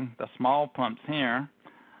buying the small pumps here.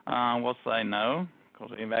 We'll say no.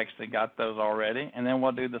 because we've actually got those already. And then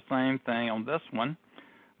we'll do the same thing on this one.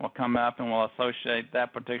 We'll come up and we'll associate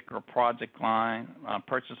that particular project line,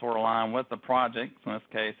 purchase order line with the project. So in this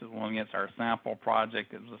case, when it's our sample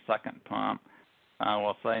project, it's the second pump.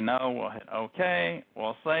 We'll say no, we'll hit OK,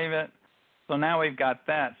 we'll save it. So now we've got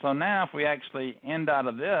that. So now if we actually end out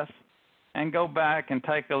of this and go back and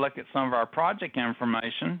take a look at some of our project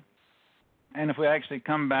information, and if we actually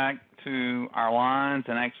come back to our lines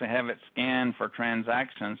and actually have it scanned for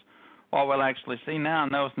transactions, what we'll actually see now,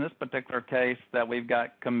 notice in this particular case that we've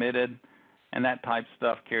got committed and that type of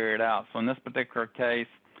stuff carried out. So in this particular case,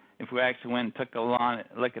 if we actually went and took a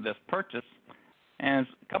look at this purchase, and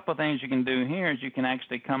a couple of things you can do here is you can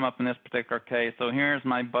actually come up in this particular case. So here's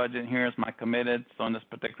my budget, here's my committed. So in this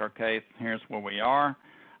particular case, here's where we are.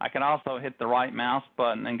 I can also hit the right mouse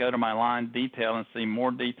button and go to my line detail and see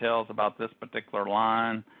more details about this particular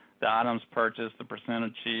line, the items purchased, the percent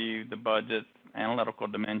achieved, the budget, analytical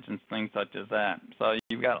dimensions, things such as that. So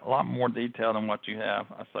you've got a lot more detail than what you have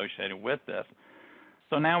associated with this.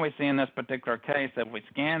 So now we see in this particular case that if we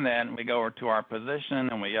scan that and we go over to our position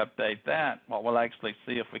and we update that, what we'll actually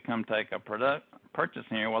see if we come take a purchase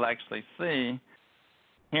here, we'll actually see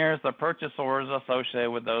here's the purchase orders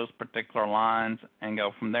associated with those particular lines and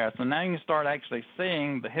go from there. So now you can start actually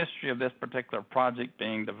seeing the history of this particular project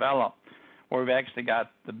being developed, where we've actually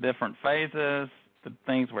got the different phases, the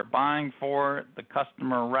things we're buying for it, the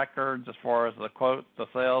customer records as far as the quotes, the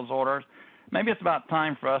sales orders. Maybe it's about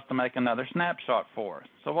time for us to make another snapshot for us.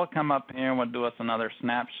 So we'll come up here and we'll do us another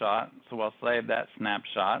snapshot. So we'll save that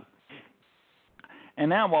snapshot. And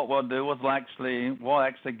now what we'll do is we'll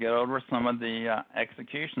actually get over some of the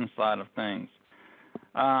execution side of things.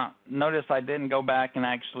 Notice I didn't go back and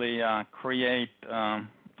actually create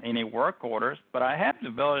any work orders, but I have the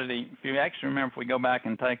ability, if you actually remember, if we go back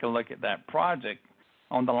and take a look at that project,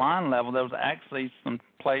 on the line level, there was actually some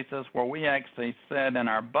places where we actually said in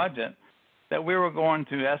our budget that we were going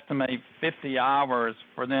to estimate 50 hours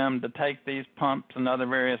for them to take these pumps and other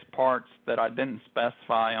various parts that I didn't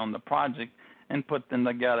specify on the project and put them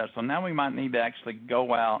together. So now we might need to actually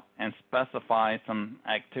go out and specify some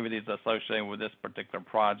activities associated with this particular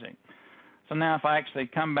project. So now if I actually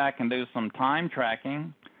come back and do some time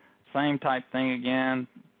tracking, same type thing again,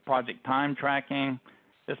 project time tracking.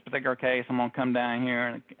 This particular case, I'm going to come down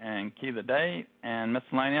here and key the date and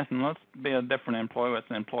miscellaneous, and let's be a different employee. It's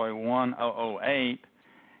employee 1008,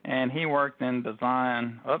 and he worked in in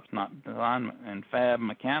fab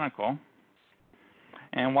mechanical.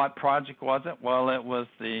 And what project was it? Well, it was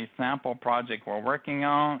the sample project we're working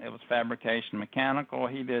on. It was fabrication mechanical.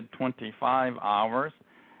 He did 25 hours,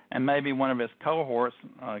 and maybe one of his cohorts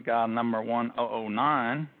got number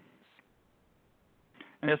 1009.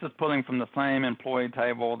 And this is pulling from the same employee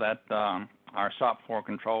table that our shop floor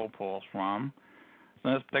control pulls from. So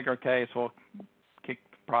in this particular case, we'll kick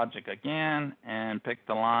the project again and pick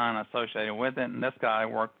the line associated with it. And this guy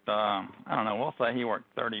worked, we'll say he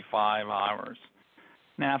worked 35 hours.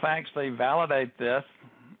 Now, if I actually validate this,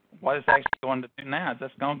 what it's actually going to do now is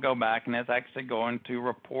it's going to go back and it's actually going to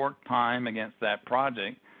report time against that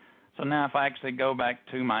project. So now if I actually go back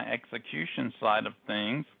to my execution side of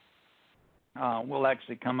things, we'll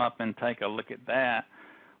actually come up and take a look at that.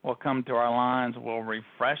 We'll come to our lines, we'll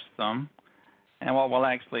refresh them, and what we'll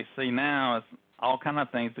actually see now is all kind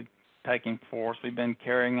of things that are taking force. We've been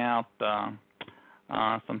carrying out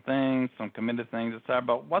some things, some committed things, etc.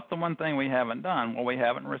 But what's the one thing we haven't done? Well, we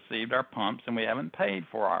haven't received our pumps and we haven't paid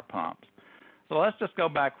for our pumps. So let's just go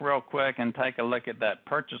back real quick and take a look at that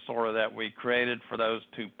purchase order that we created for those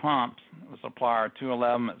two pumps. The supplier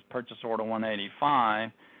 211 is purchase order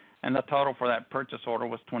 185. And the total for that purchase order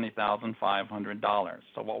was $20,500.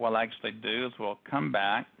 So what we'll actually do is we'll come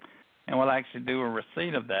back and we'll actually do a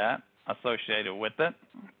receipt of that associated with it.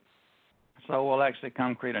 So we'll actually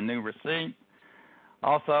come create a new receipt.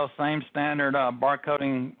 Also, same standard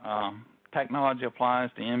barcoding technology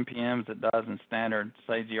applies to NPMs that does in standard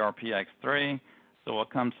Sage ERP X3. So we'll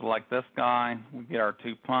come select this guy. We'll get our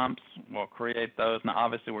two pumps. We'll create those. Now,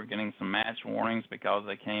 obviously, we're getting some match warnings because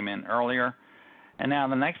they came in earlier. And now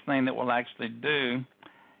the next thing that we'll actually do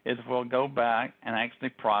is we'll go back and actually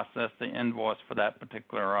process the invoice for that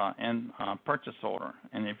particular purchase order.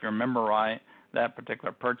 And if you remember right, that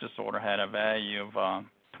particular purchase order had a value of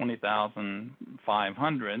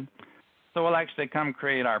 $20,500. So we'll actually come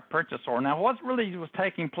create our purchase order. Now what really was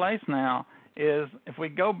taking place now is if we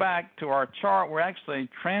go back to our chart, we're actually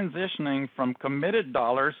transitioning from committed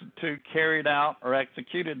dollars to carried out or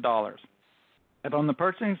executed dollars. And on the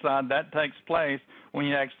purchasing side, that takes place when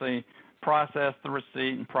you actually process the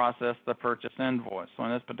receipt and process the purchase invoice. So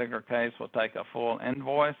in this particular case, we'll take a full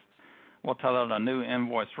invoice. We'll tell it a new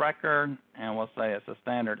invoice record, and we'll say it's a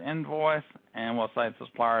standard invoice, and we'll say the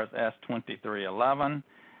supplier is S2311,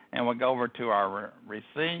 and we'll go over to our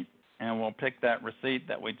receipt, and we'll pick that receipt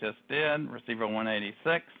that we just did, receiver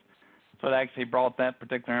 186. So it actually brought that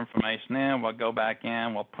particular information in. We'll go back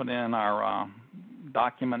in, we'll put in our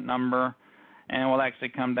document number, and we'll actually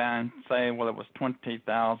come down and say, well, it was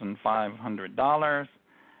 $20,500,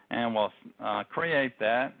 and we'll create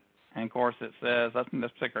that. And, of course, it says, in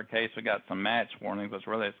this particular case, we got some match warnings, but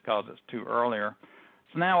really it's because it's too earlier.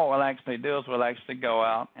 So now what we'll actually do is we'll actually go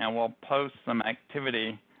out and we'll post some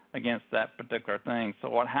activity against that particular thing. So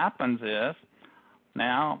what happens is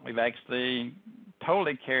now we've actually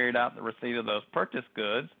totally carried out the receipt of those purchase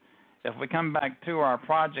goods. If we come back to our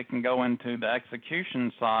project and go into the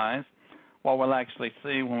execution size, what we'll actually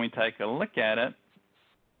see when we take a look at it,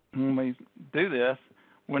 when we do this,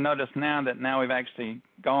 we'll notice now that we've actually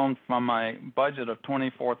gone from a budget of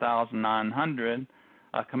 $24,900,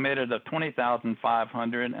 a committed of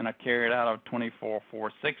 $20,500, and a carried out of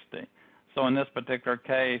 $24,460. So in this particular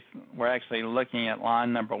case, we're actually looking at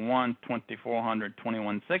line number 1, $2,400,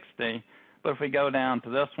 $2,160. But if we go down to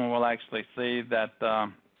this one, we'll actually see that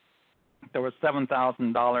there was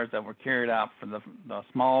 $7,000 that were carried out for the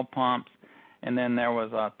small pumps, and then there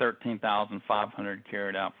was $13,500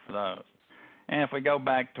 carried out for those. And if we go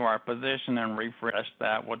back to our position and refresh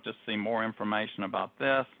that, we'll just see more information about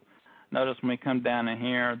this. Notice when we come down in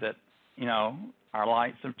here that, our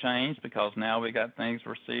lights have changed because now we got things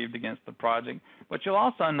received against the project. But you'll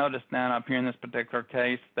also notice down up here in this particular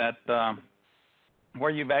case that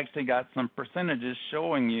where you've actually got some percentages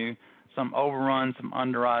showing you some overruns, some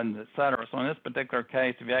underridings, et cetera. So in this particular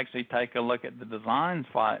case, if you actually take a look at the design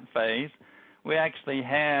phase, we actually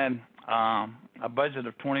had a budget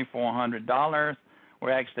of $2,400.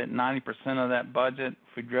 We're actually at 90% of that budget.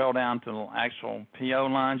 If we drill down to the actual PO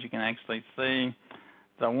lines, you can actually see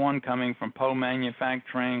the one coming from Poe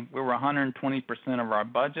Manufacturing. We were 120% of our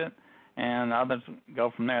budget, and others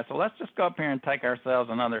go from there. So let's just go up here and take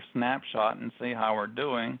ourselves another snapshot and see how we're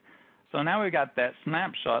doing. So now we've got that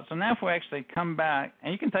snapshot. So now if we actually come back,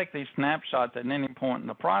 and you can take these snapshots at any point in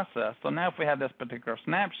the process. So now if we have this particular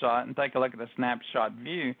snapshot and take a look at the snapshot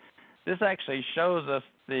view, this actually shows us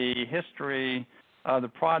the history of the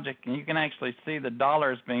project, and you can actually see the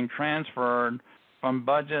dollars being transferred from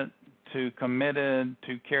budget to committed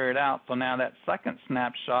to carried out. So now that second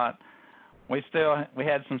snapshot, we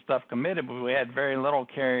had some stuff committed, but we had very little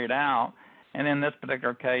carried out. And in this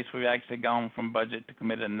particular case, we've actually gone from budget to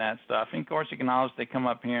committed and that stuff. And, of course, you can obviously come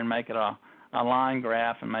up here and make it a line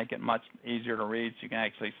graph and make it much easier to read so you can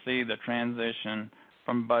actually see the transition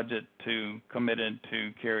from budget to committed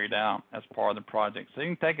to carried out as part of the project. So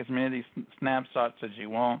you can take as many of these snapshots as you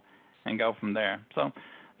want and go from there. So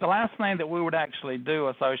the last thing that we would actually do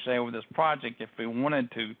associated with this project, if we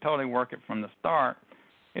wanted to totally work it from the start,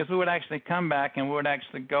 is we would actually come back and we would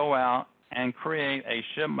actually go out and create a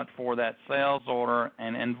shipment for that sales order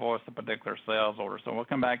and invoice the particular sales order. So we'll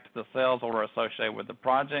come back to the sales order associated with the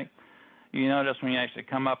project. You notice when you actually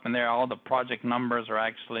come up in there, all the project numbers are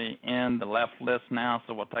actually in the left list now.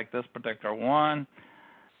 So we'll take this particular one.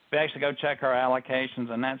 We actually go check our allocations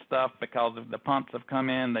and that stuff because if the pumps have come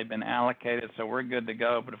in, they've been allocated, so we're good to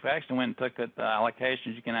go. But if we actually went and took the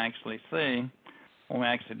allocations, you can actually see when we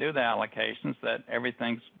actually do the allocations that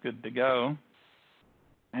everything's good to go.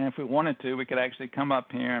 And if we wanted to, we could actually come up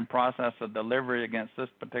here and process a delivery against this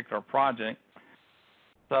particular project.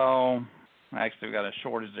 So actually we got a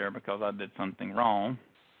shortage there because I did something wrong.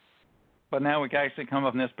 But now we can actually come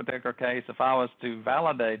up in this particular case. If I was to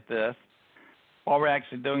validate this, what we're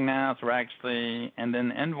actually doing now is we're actually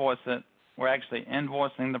invoicing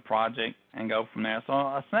the project and go from there.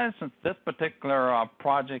 So since this particular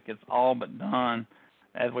project is all but done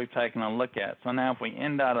as we've taken a look at. So now if we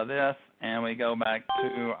end out of this and we go back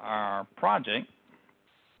to our project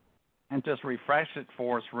and just refresh it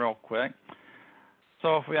for us real quick.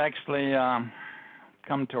 So if we actually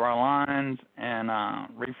come to our lines and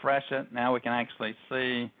refresh it, now we can actually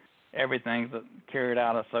see everything that's carried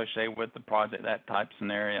out associated with the project, that type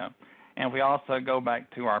scenario. And if we also go back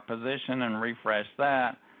to our position and refresh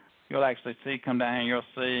that, you'll actually see, come down here, you'll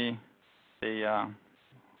see the,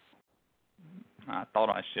 I thought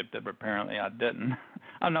I shipped it, but apparently I didn't.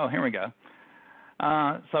 Oh, no, here we go.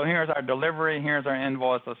 So here's our delivery, here's our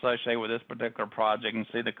invoice associated with this particular project. You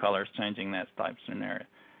can see the colors changing, that type scenario.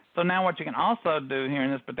 So now what you can also do here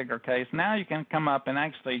in this particular case, now you can come up and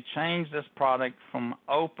actually change this product from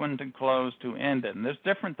open to closed to ended. And there's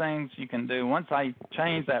different things you can do. Once I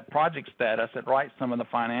change that project status, it writes some of the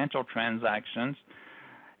financial transactions.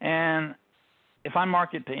 And if I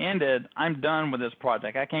mark it to ended, I'm done with this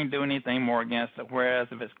project. I can't do anything more against it. Whereas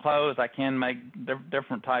if it's closed, I can make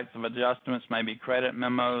different types of adjustments, maybe credit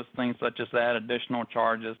memos, things such as that, additional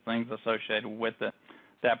charges, things associated with it,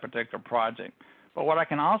 that particular project. But what I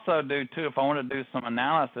can also do, too, if I want to do some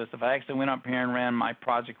analysis, if I actually went up here and ran my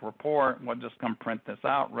project report, we'll just come print this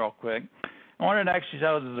out real quick. And what it actually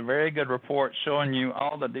shows is a very good report showing you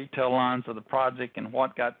all the detail lines of the project and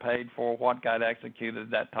what got paid for, what got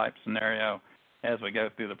executed, that type scenario, as we go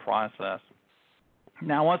through the process.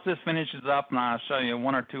 Now, once this finishes up, and I'll show you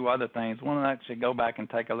one or two other things, we'll actually go back and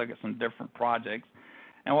take a look at some different projects.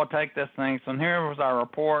 And we'll take this thing. So here was our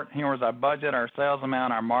report. Here was our budget, our sales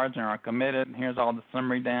amount, our margin, our committed. Here's all the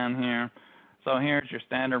summary down here. So here's your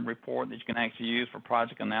standard report that you can actually use for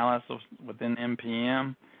project analysis within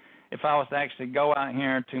MPM. If I was to actually go out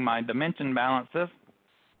here to my dimension balances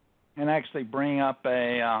and actually bring up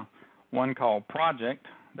a one called project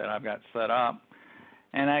that I've got set up,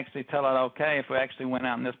 and actually tell it, okay, if we actually went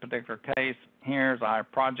out in this particular case, here's our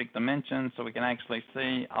project dimensions, so we can actually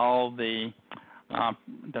see all the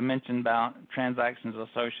dimension transactions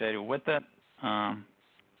associated with it,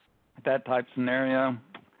 that type scenario,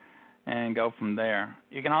 and go from there.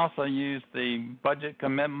 You can also use the budget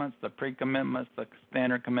commitments, the pre-commitments, the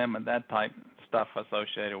standard commitment, that type stuff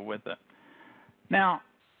associated with it. Now,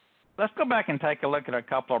 let's go back and take a look at a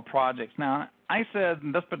couple of projects. Now, I said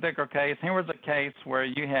in this particular case, here was a case where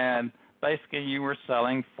you had basically you were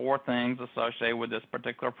selling 4 things associated with this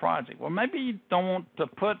particular project. Well, maybe you don't want to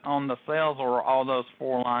put on the sales or all those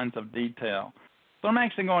 4 lines of detail. So what I'm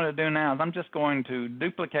actually going to do now is I'm just going to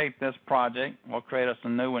duplicate this project. We'll create us a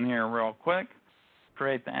new one here real quick,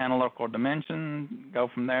 create the analytical dimension, go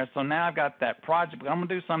from there. So now I've got that project, but I'm going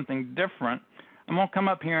to do something different. I'm going to come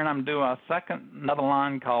up here and I'm going to do another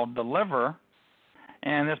line called deliver.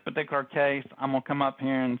 And in this particular case, I'm going to come up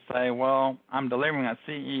here and say, well, I'm delivering a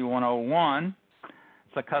CE 101.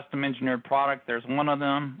 It's a custom engineered product. There's one of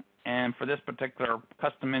them. And for this particular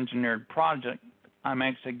custom engineered project, I'm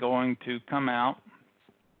actually going to come out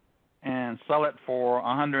and sell it for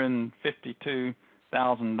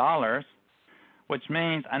 $152,000, which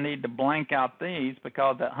means I need to blank out these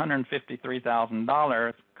because that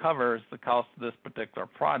 $153,000 covers the cost of this particular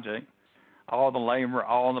project, all the labor,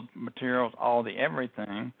 all the materials, all the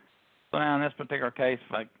everything. So now in this particular case,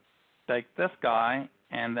 if I take this guy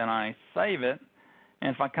and then I save it,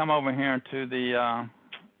 and if I come over here to the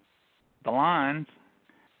lines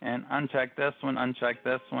and uncheck this one, uncheck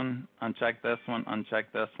this one, uncheck this one,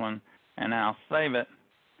 uncheck this one, and now save it,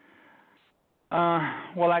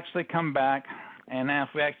 we'll actually come back. And now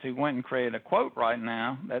if we actually went and created a quote right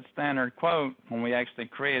now, that standard quote, when we actually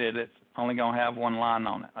created it, it's only going to have one line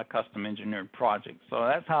on it, a custom engineered project. So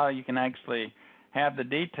that's how you can actually have the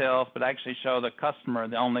details, but actually show the customer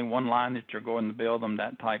the only one line that you're going to build them,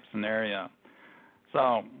 that type scenario.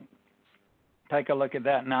 So take a look at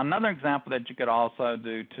that. Now another example that you could also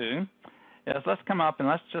do too is let's come up and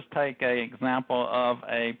let's just take an example of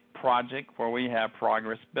a project where we have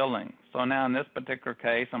progress billing. So now in this particular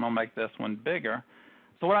case, I'm going to make this one bigger.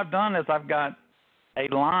 So what I've done is I've got a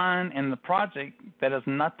line in the project that is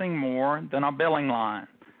nothing more than a billing line.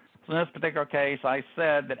 So in this particular case, I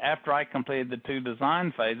said that after I completed the 2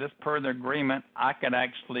 design phases, per the agreement, I could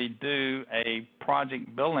actually do a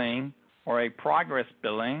project billing or a progress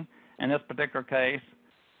billing. In this particular case,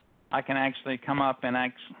 I can actually come up and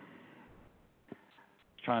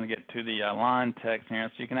trying to get to the line text here,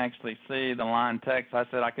 so you can actually see the line text. I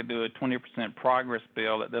said I could do a 20% progress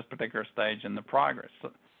bill at this particular stage in the project.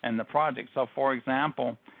 So, for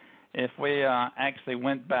example, if we actually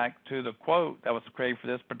went back to the quote that was created for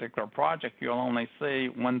this particular project, you'll only see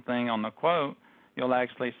one thing on the quote. You'll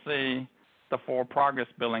actually see the 4 progress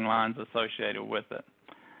billing lines associated with it.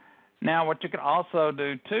 Now, what you could also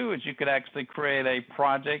do, too, is you could actually create a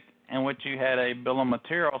project in which you had a bill of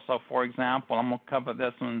material. So, for example, I'm going to cover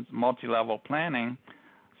this one's multi-level planning.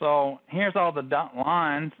 So here's all the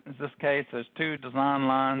lines. In this case, there's 2 design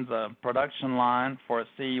lines, a production line for a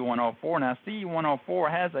CE104. Now, CE104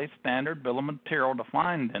 has a standard bill of material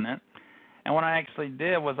defined in it. And what I actually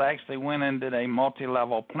did was I actually went and did a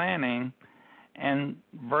multi-level planning and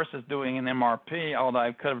versus doing an MRP, although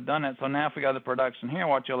I could have done it. So now if we go to production here,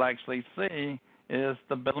 what you'll actually see is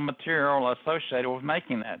the bill of material associated with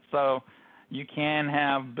making that. So you can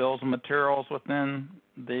have bills of materials within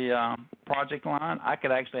the project line. I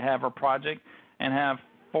could actually have a project and have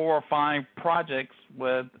 4 or 5 projects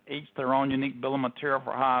with each their own unique bill of material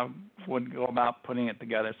for how I would go about putting it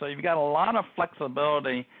together. So you've got a lot of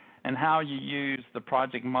flexibility in how you use the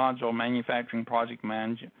project module manufacturing project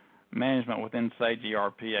management within Sage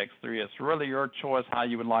ERP X3. It's really your choice how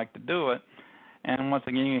you would like to do it. And once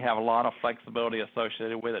again, you have a lot of flexibility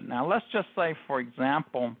associated with it. Now, let's just say, for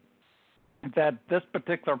example, that this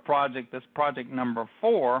particular project, this project number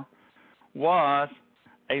 4, was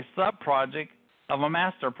a sub-project of a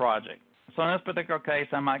master project. So in this particular case,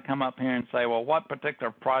 I might come up here and say, well, what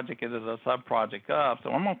particular project is it a sub-project of? So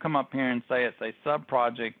I'm going to come up here and say it's a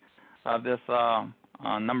sub-project of this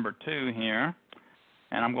number 2 here,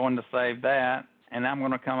 and I'm going to save that, and I'm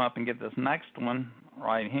going to come up and get this next one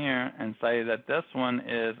right here and say that this one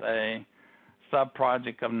is a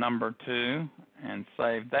sub-project of number 2 and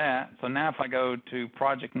save that. So now if I go to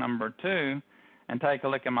project number 2 and take a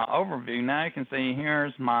look at my overview, now you can see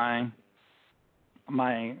here's my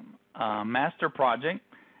master project,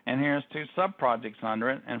 and here's 2 sub-projects under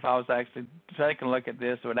it. And if I was actually to take a look at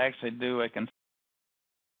this, it would actually do a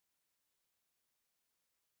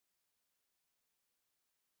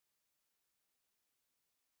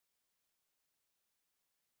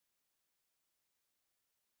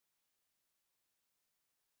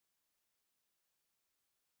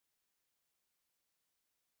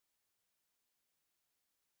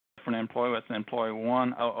different employee. It's employee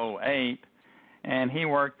 1008, and he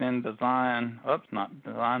worked in in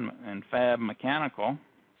fab mechanical.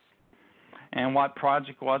 And what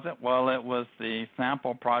project was it? Well, it was the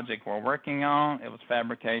sample project we're working on. It was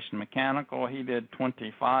fabrication mechanical. He did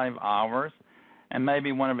 25 hours, and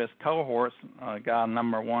maybe one of his cohorts got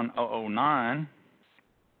number 1009.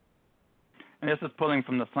 And this is pulling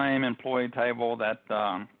from the same employee table that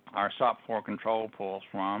our shop floor control pulls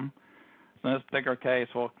from. So in this particular case,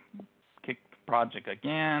 we'll kick the project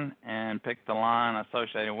again and pick the line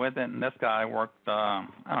associated with it. And this guy worked,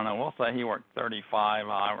 we'll say he worked 35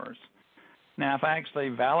 hours. Now, if I actually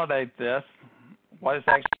validate this, what it's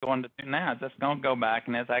actually going to do now is it's going to go back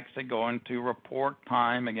and it's actually going to report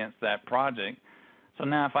time against that project. So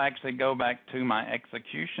now if I actually go back to my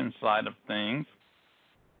execution side of things,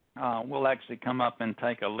 we'll actually come up and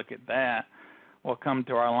take a look at that. We'll come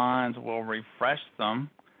to our lines, we'll refresh them,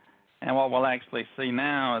 and what we'll actually see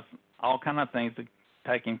now is all kind of things that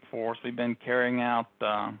are taking force. We've been carrying out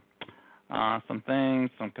some things,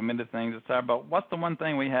 some committed things, etc. But what's the one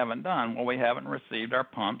thing we haven't done? Well, we haven't received our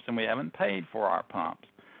pumps and we haven't paid for our pumps.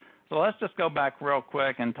 So let's just go back real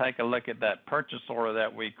quick and take a look at that purchase order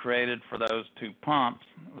that we created for those 2 pumps.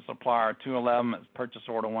 The supplier 211 is purchase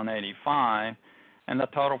order 185, and the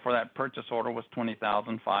total for that purchase order was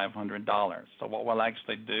 $20,500. So what we'll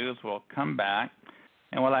actually do is we'll come back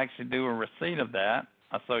and we'll actually do a receipt of that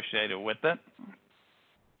associated with it.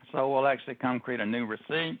 So we'll actually come create a new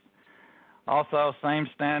receipt. Also, same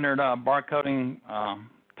standard barcoding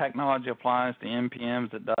technology applies to NPMs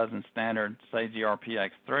as it does in standard Sage ERP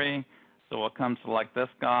X3. So we'll come select this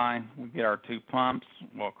guy. We get our 2 pumps.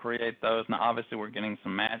 We'll create those. Now, obviously, we're getting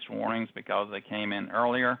some match warnings because they came in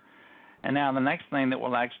earlier. And now the next thing that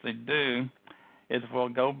we'll actually do is we'll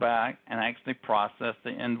go back and actually process the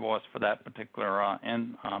invoice for that particular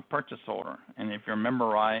purchase order. And if you remember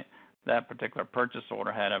right, that particular purchase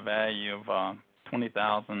order had a value of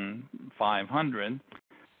 $20,500.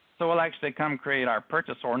 So we'll actually come create our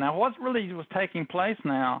purchase order. Now, what really was taking place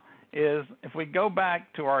now is if we go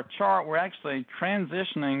back to our chart, we're actually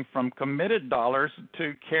transitioning from committed dollars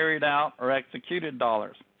to carried out or executed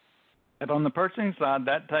dollars. And on the purchasing side,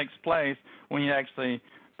 that takes place when you actually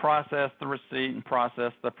process the receipt and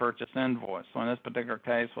process the purchase invoice. So in this particular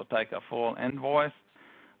case, we'll take a full invoice.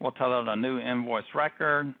 We'll tell it a new invoice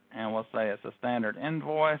record, and we'll say it's a standard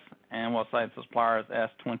invoice, and we'll say the supplier is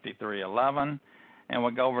S2311, and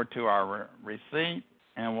we'll go over to our receipt,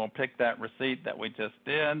 and we'll pick that receipt that we just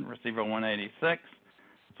did, receiver 186.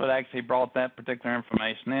 So it actually brought that particular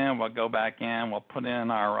information in. We'll go back in, we'll put in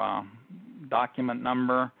our document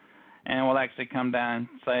number, and we'll actually come down and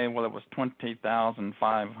say, well, it was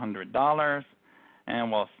 $20,500,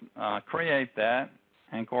 and we'll create that.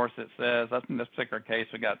 And, of course, it says, in this particular case,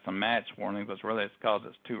 we got some match warnings, but really it's because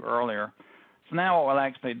it's too earlier. So now what we'll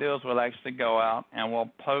actually do is we'll actually go out and we'll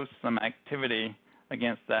post some activity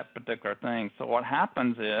against that particular thing. So what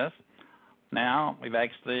happens is now we've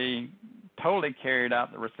actually totally carried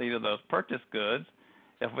out the receipt of those purchase goods.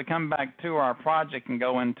 If we come back to our project and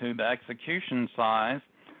go into the execution size,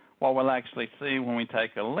 what we'll actually see when we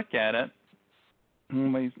take a look at it,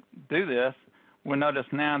 when we do this, we'll notice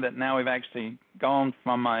now that we've actually gone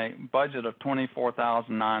from a budget of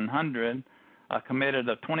 $24,900, a committed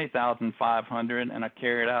of $20,500, and a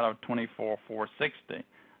carried out of $24,460.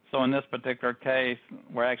 So in this particular case,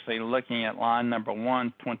 we're actually looking at line number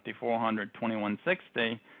 1, $2,400,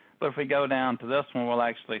 $2,160. But if we go down to this one, we'll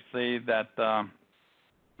actually see that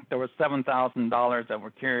there was $7,000 that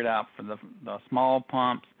were carried out for the small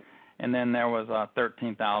pumps, and then there was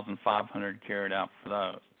 13,500 carried out for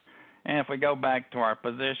those. And if we go back to our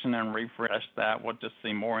position and refresh that, we'll just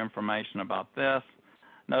see more information about this.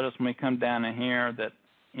 Notice when we come down in here that,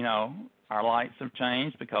 our lights have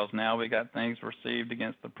changed because now we got things received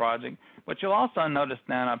against the project. But you'll also notice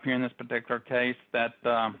down up here in this particular case that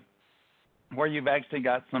where you've actually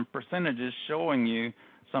got some percentages showing you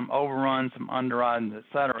some overruns, some underridings, et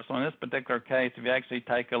cetera. So in this particular case, if you actually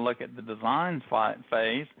take a look at the design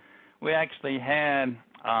phase, we actually had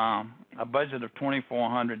a budget of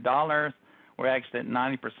 $2,400. We're actually at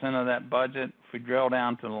 90% of that budget. If we drill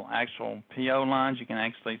down to the actual PO lines, you can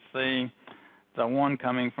actually see the one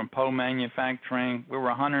coming from Poe Manufacturing. We were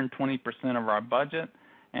 120% of our budget,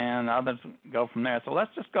 and others go from there. So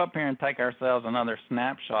let's just go up here and take ourselves another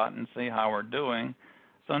snapshot and see how we're doing.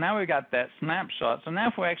 So now we've got that snapshot. So now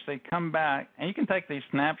if we actually come back, and you can take these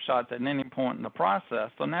snapshots at any point in the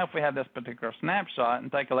process. So now if we have this particular snapshot and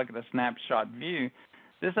take a look at the snapshot view,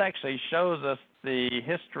 this actually shows us the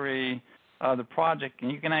history of the project,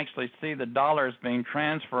 and you can actually see the dollars being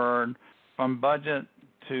transferred from budget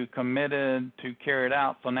to committed to carried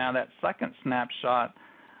out. So now that second snapshot,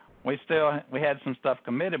 we had some stuff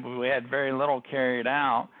committed, but we had very little carried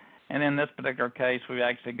out. And in this particular case, we've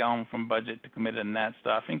actually gone from budget to committed and that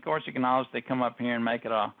stuff. And of course, you can obviously come up here and make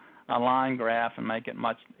it a line graph and make it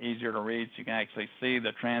much easier to read, so you can actually see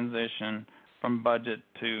the transition from budget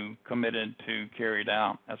to committed to carried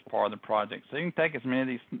out as part of the project. So you can take as many of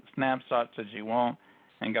these snapshots as you want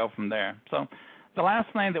and go from there. So the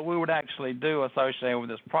last thing that we would actually do associated with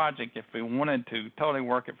this project, if we wanted to totally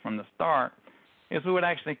work it from the start, is we would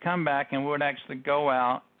actually come back and we would actually go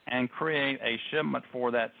out and create a shipment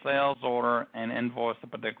for that sales order and invoice the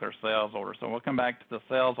particular sales order. So we'll come back to the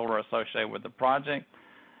sales order associated with the project.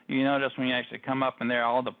 You notice when you actually come up in there,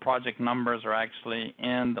 all the project numbers are actually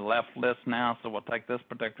in the left list now. So we'll take this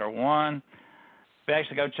particular one. We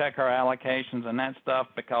actually go check our allocations and that stuff,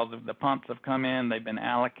 because if the pumps have come in, they've been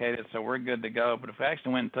allocated, so we're good to go. But if we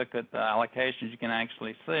actually went and took the allocations, you can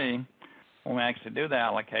actually see when we actually do the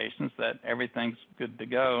allocations that everything's good to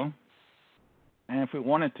go. And if we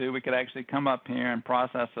wanted to, we could actually come up here and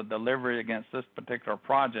process a delivery against this particular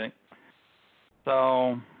project.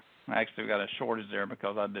 So actually we got a shortage there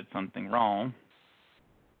because I did something wrong.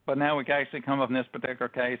 But now we can actually come up in this particular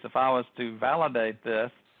case. If I was to validate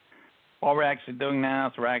this, what we're actually doing now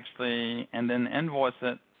is and then invoice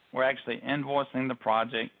it, we're actually invoicing the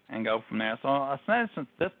project and go from there. So in a sense,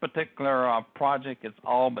 this particular project is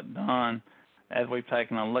all but done as we've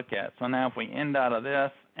taken a look at. So now if we end out of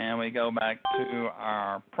this and we go back to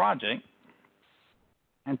our project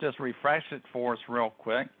and just refresh it for us real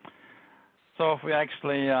quick. So if we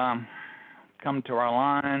actually come to our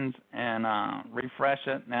lines and refresh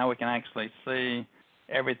it, now we can actually see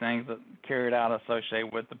everything's carried out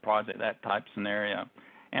associated with the project, that type scenario.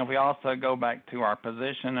 And if we also go back to our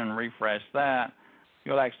position and refresh that,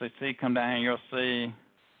 you'll actually see, come down here, you'll see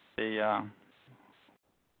the,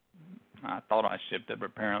 I thought I shipped it, but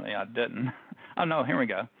apparently I didn't. Oh, no, here we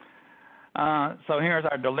go. So here's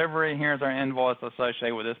our delivery, here's our invoice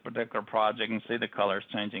associated with this particular project, and see the colors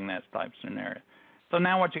changing, that type scenario. So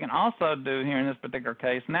now what you can also do here in this particular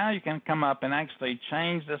case, now you can come up and actually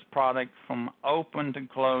change this product from open to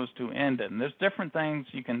closed to ended. And there's different things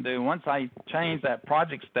you can do. Once I change that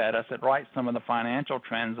project status, it writes some of the financial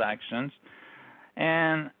transactions.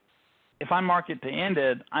 And if I mark it to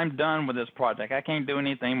ended, I'm done with this project. I can't do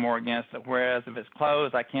anything more against it. Whereas if it's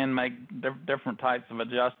closed, I can make different types of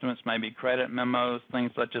adjustments, maybe credit memos,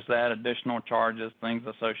 things such as that, additional charges, things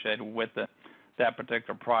associated with it, that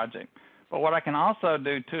particular project. But what I can also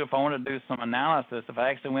do, too, if I want to do some analysis, if I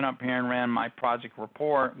actually went up here and ran my project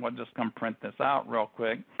report, we'll just come print this out real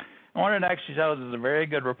quick. And what it actually shows is a very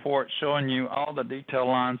good report showing you all the detail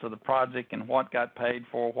lines of the project and what got paid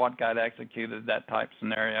for, what got executed, that type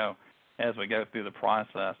scenario as we go through the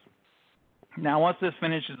process. Now, once this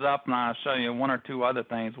finishes up, and I'll show you one or two other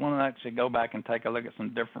things, we'll actually go back and take a look at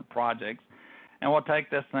some different projects. And we'll take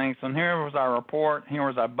this thing. So here was our report. Here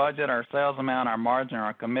was our budget, our sales amount, our margin,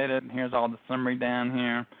 our committed. Here's all the summary down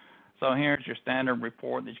here. So here's your standard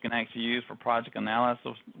report that you can actually use for project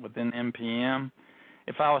analysis within MPM.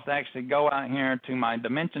 If I was to actually go out here to my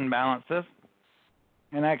dimension balances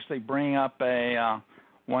and actually bring up a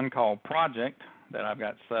one called project that I've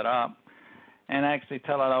got set up and actually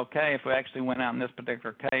tell it, okay, if we actually went out in this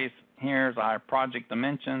particular case, here's our project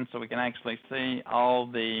dimension, so we can actually see all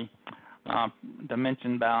the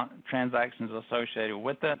dimension transactions associated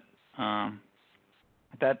with it,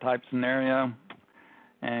 that type scenario,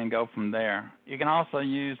 and go from there. You can also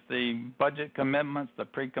use the budget commitments, the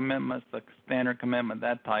pre-commitments, the standard commitment,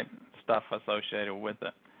 that type stuff associated with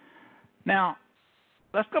it. Now,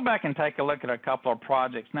 let's go back and take a look at a couple of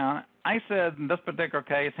projects. Now, I said in this particular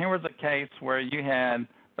case, here was a case where you had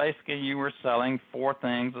basically you were selling 4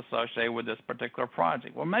 things associated with this particular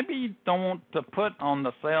project. Well, maybe you don't want to put on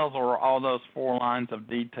the sales or all those 4 lines of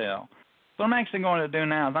detail. So what I'm actually going to do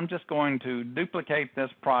now is I'm just going to duplicate this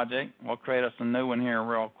project. We'll create us a new one here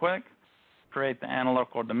real quick. Create the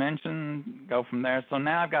analytical dimension, go from there. So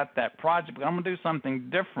now I've got that project, but I'm going to do something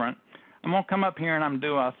different. I'm going to come up here and I'm going to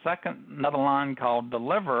do another line called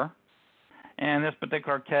deliver. And in this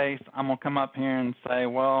particular case, I'm going to come up here and say,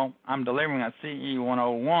 well, I'm delivering a CE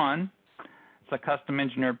 101. It's a custom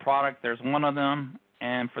engineered product. There's one of them.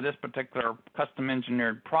 And for this particular custom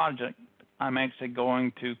engineered project, I'm actually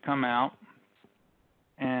going to come out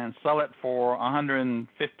and sell it for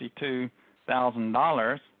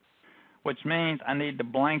 $152,000, which means I need to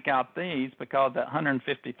blank out these because that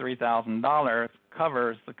 $153,000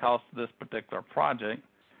 covers the cost of this particular project,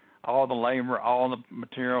 all the labor, all the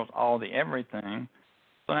materials, all the everything.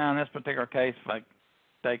 So now in this particular case, if I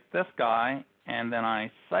take this guy and then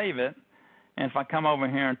I save it, and if I come over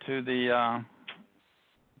here to the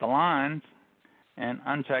lines and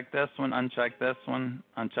uncheck this one, uncheck this one,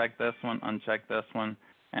 uncheck this one, uncheck this one,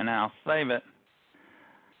 and now save it,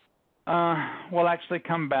 we'll actually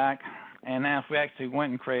come back. And now if we actually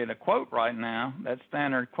went and created a quote right now, that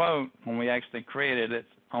standard quote, when we actually created it, it's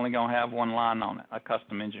only going to have 1 line on it, a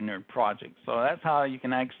custom engineered project. So that's how you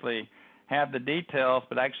can actually have the details,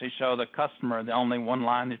 but actually show the customer the only 1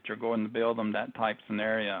 line that you're going to build them, that type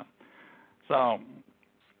scenario. So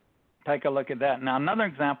take a look at that. Now another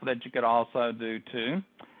example that you could also do too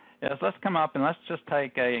is let's come up and let's just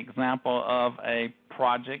take an example of a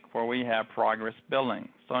project where we have progress billing.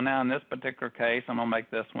 So now in this particular case, I'm going to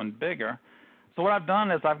make this one bigger. So what I've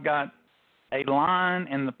done is I've got a line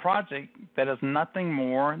in the project that is nothing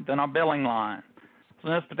more than a billing line. So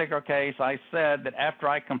in this particular case, I said that after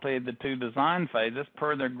I completed the 2 design phases,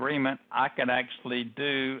 per the agreement, I could actually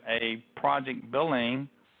do a project billing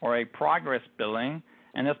or a progress billing.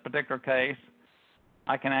 In this particular case,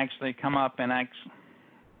 I can actually come up and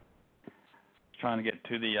trying to get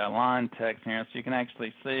to the line text here, so you can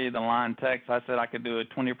actually see the line text. I said I could do a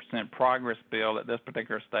 20% progress bill at this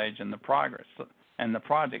particular stage in the progress and the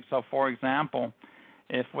project. So, for example,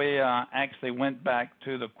 if we actually went back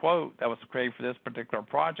to the quote that was created for this particular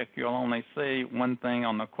project, you'll only see one thing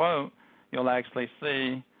on the quote. You'll actually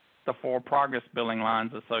see the 4 progress billing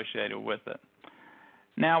lines associated with it.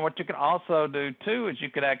 Now, what you could also do too is you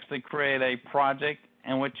could actually create a project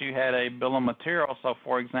in which you had a bill of material. So,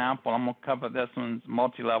 for example, I'm going to cover this one's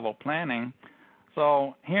multi-level planning.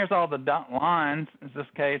 So here's all the lines. In this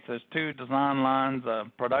case, there's 2 design lines, a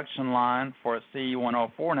production line for a CE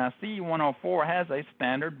 104. Now, CE 104 has a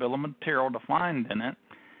standard bill of material defined in it.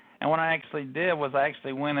 And what I actually did was I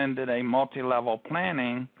actually went and did a multi-level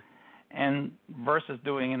planning and versus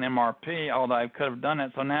doing an MRP, although I could have done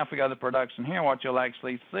it. So now if we go to production here, what you'll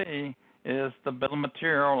actually see is the bill of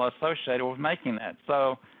material associated with making that.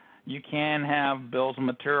 So you can have bills of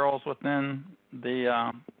materials within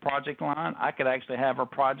the project line. I could actually have a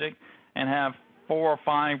project and have 4 or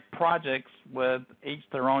 5 projects with each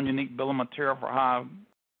their own unique bill of material for how.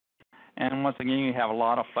 And once again, you have a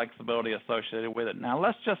lot of flexibility associated with it. Now,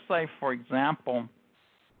 let's just say, for example,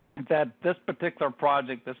 that this particular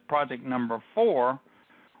project, this project number 4,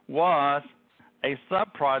 was a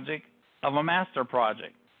sub-project of a master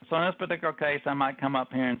project. So in this particular case, I might come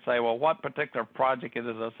up here and say, well, what particular project is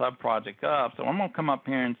it a sub-project of? So I'm going to come up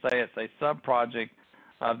here and say it's a sub-project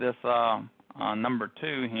of this number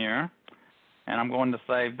 2 here, and I'm going to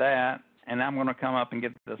save that, and I'm going to come up and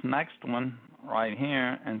get this next one right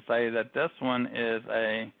here and say that this one is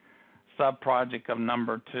a sub-project of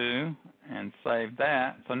number 2 and save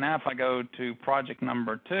that. So now if I go to project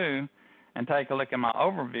number 2 and take a look at my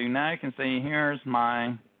overview, now you can see here's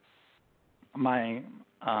my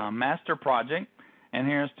master project, and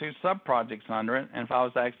here's 2 sub-projects under it. And if I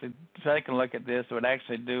was actually to take a look at this, it would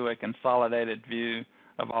actually do a consolidated view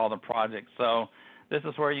of all the projects. So this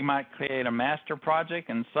is where you might create a master project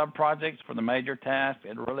and sub-projects for the major task.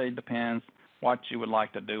 It really depends what you would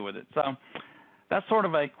like to do with it. So that's sort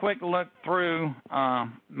of a quick look through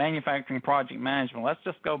manufacturing project management. Let's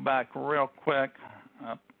just go back real quick,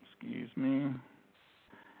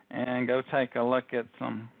 and go take a look at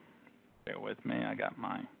some. Bear with me,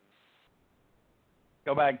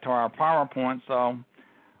 go back to our PowerPoint. So,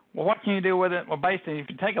 well, what can you do with it? Well, basically, if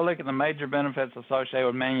you take a look at the major benefits associated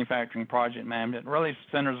with manufacturing project management, it really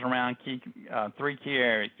centers around 3 key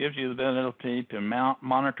areas. It gives you the ability to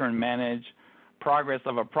monitor and manage progress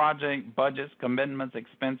of a project, budgets, commitments,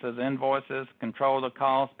 expenses, invoices, control the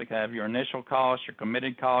cost, because you have your initial cost, your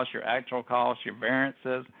committed cost, your actual cost, your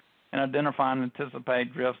variances, and identify and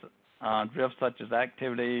anticipate drifts such as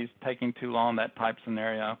activities, taking too long, that type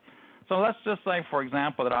scenario. So let's just say, for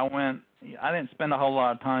example, that I didn't spend a whole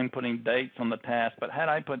lot of time putting dates on the task, but had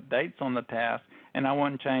I put dates on the task and I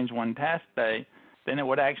wouldn't change one task date, then it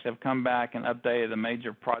would actually have come back and updated the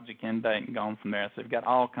major project end date and gone from there. So you've got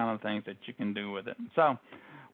all kinds of things that you can do with it. So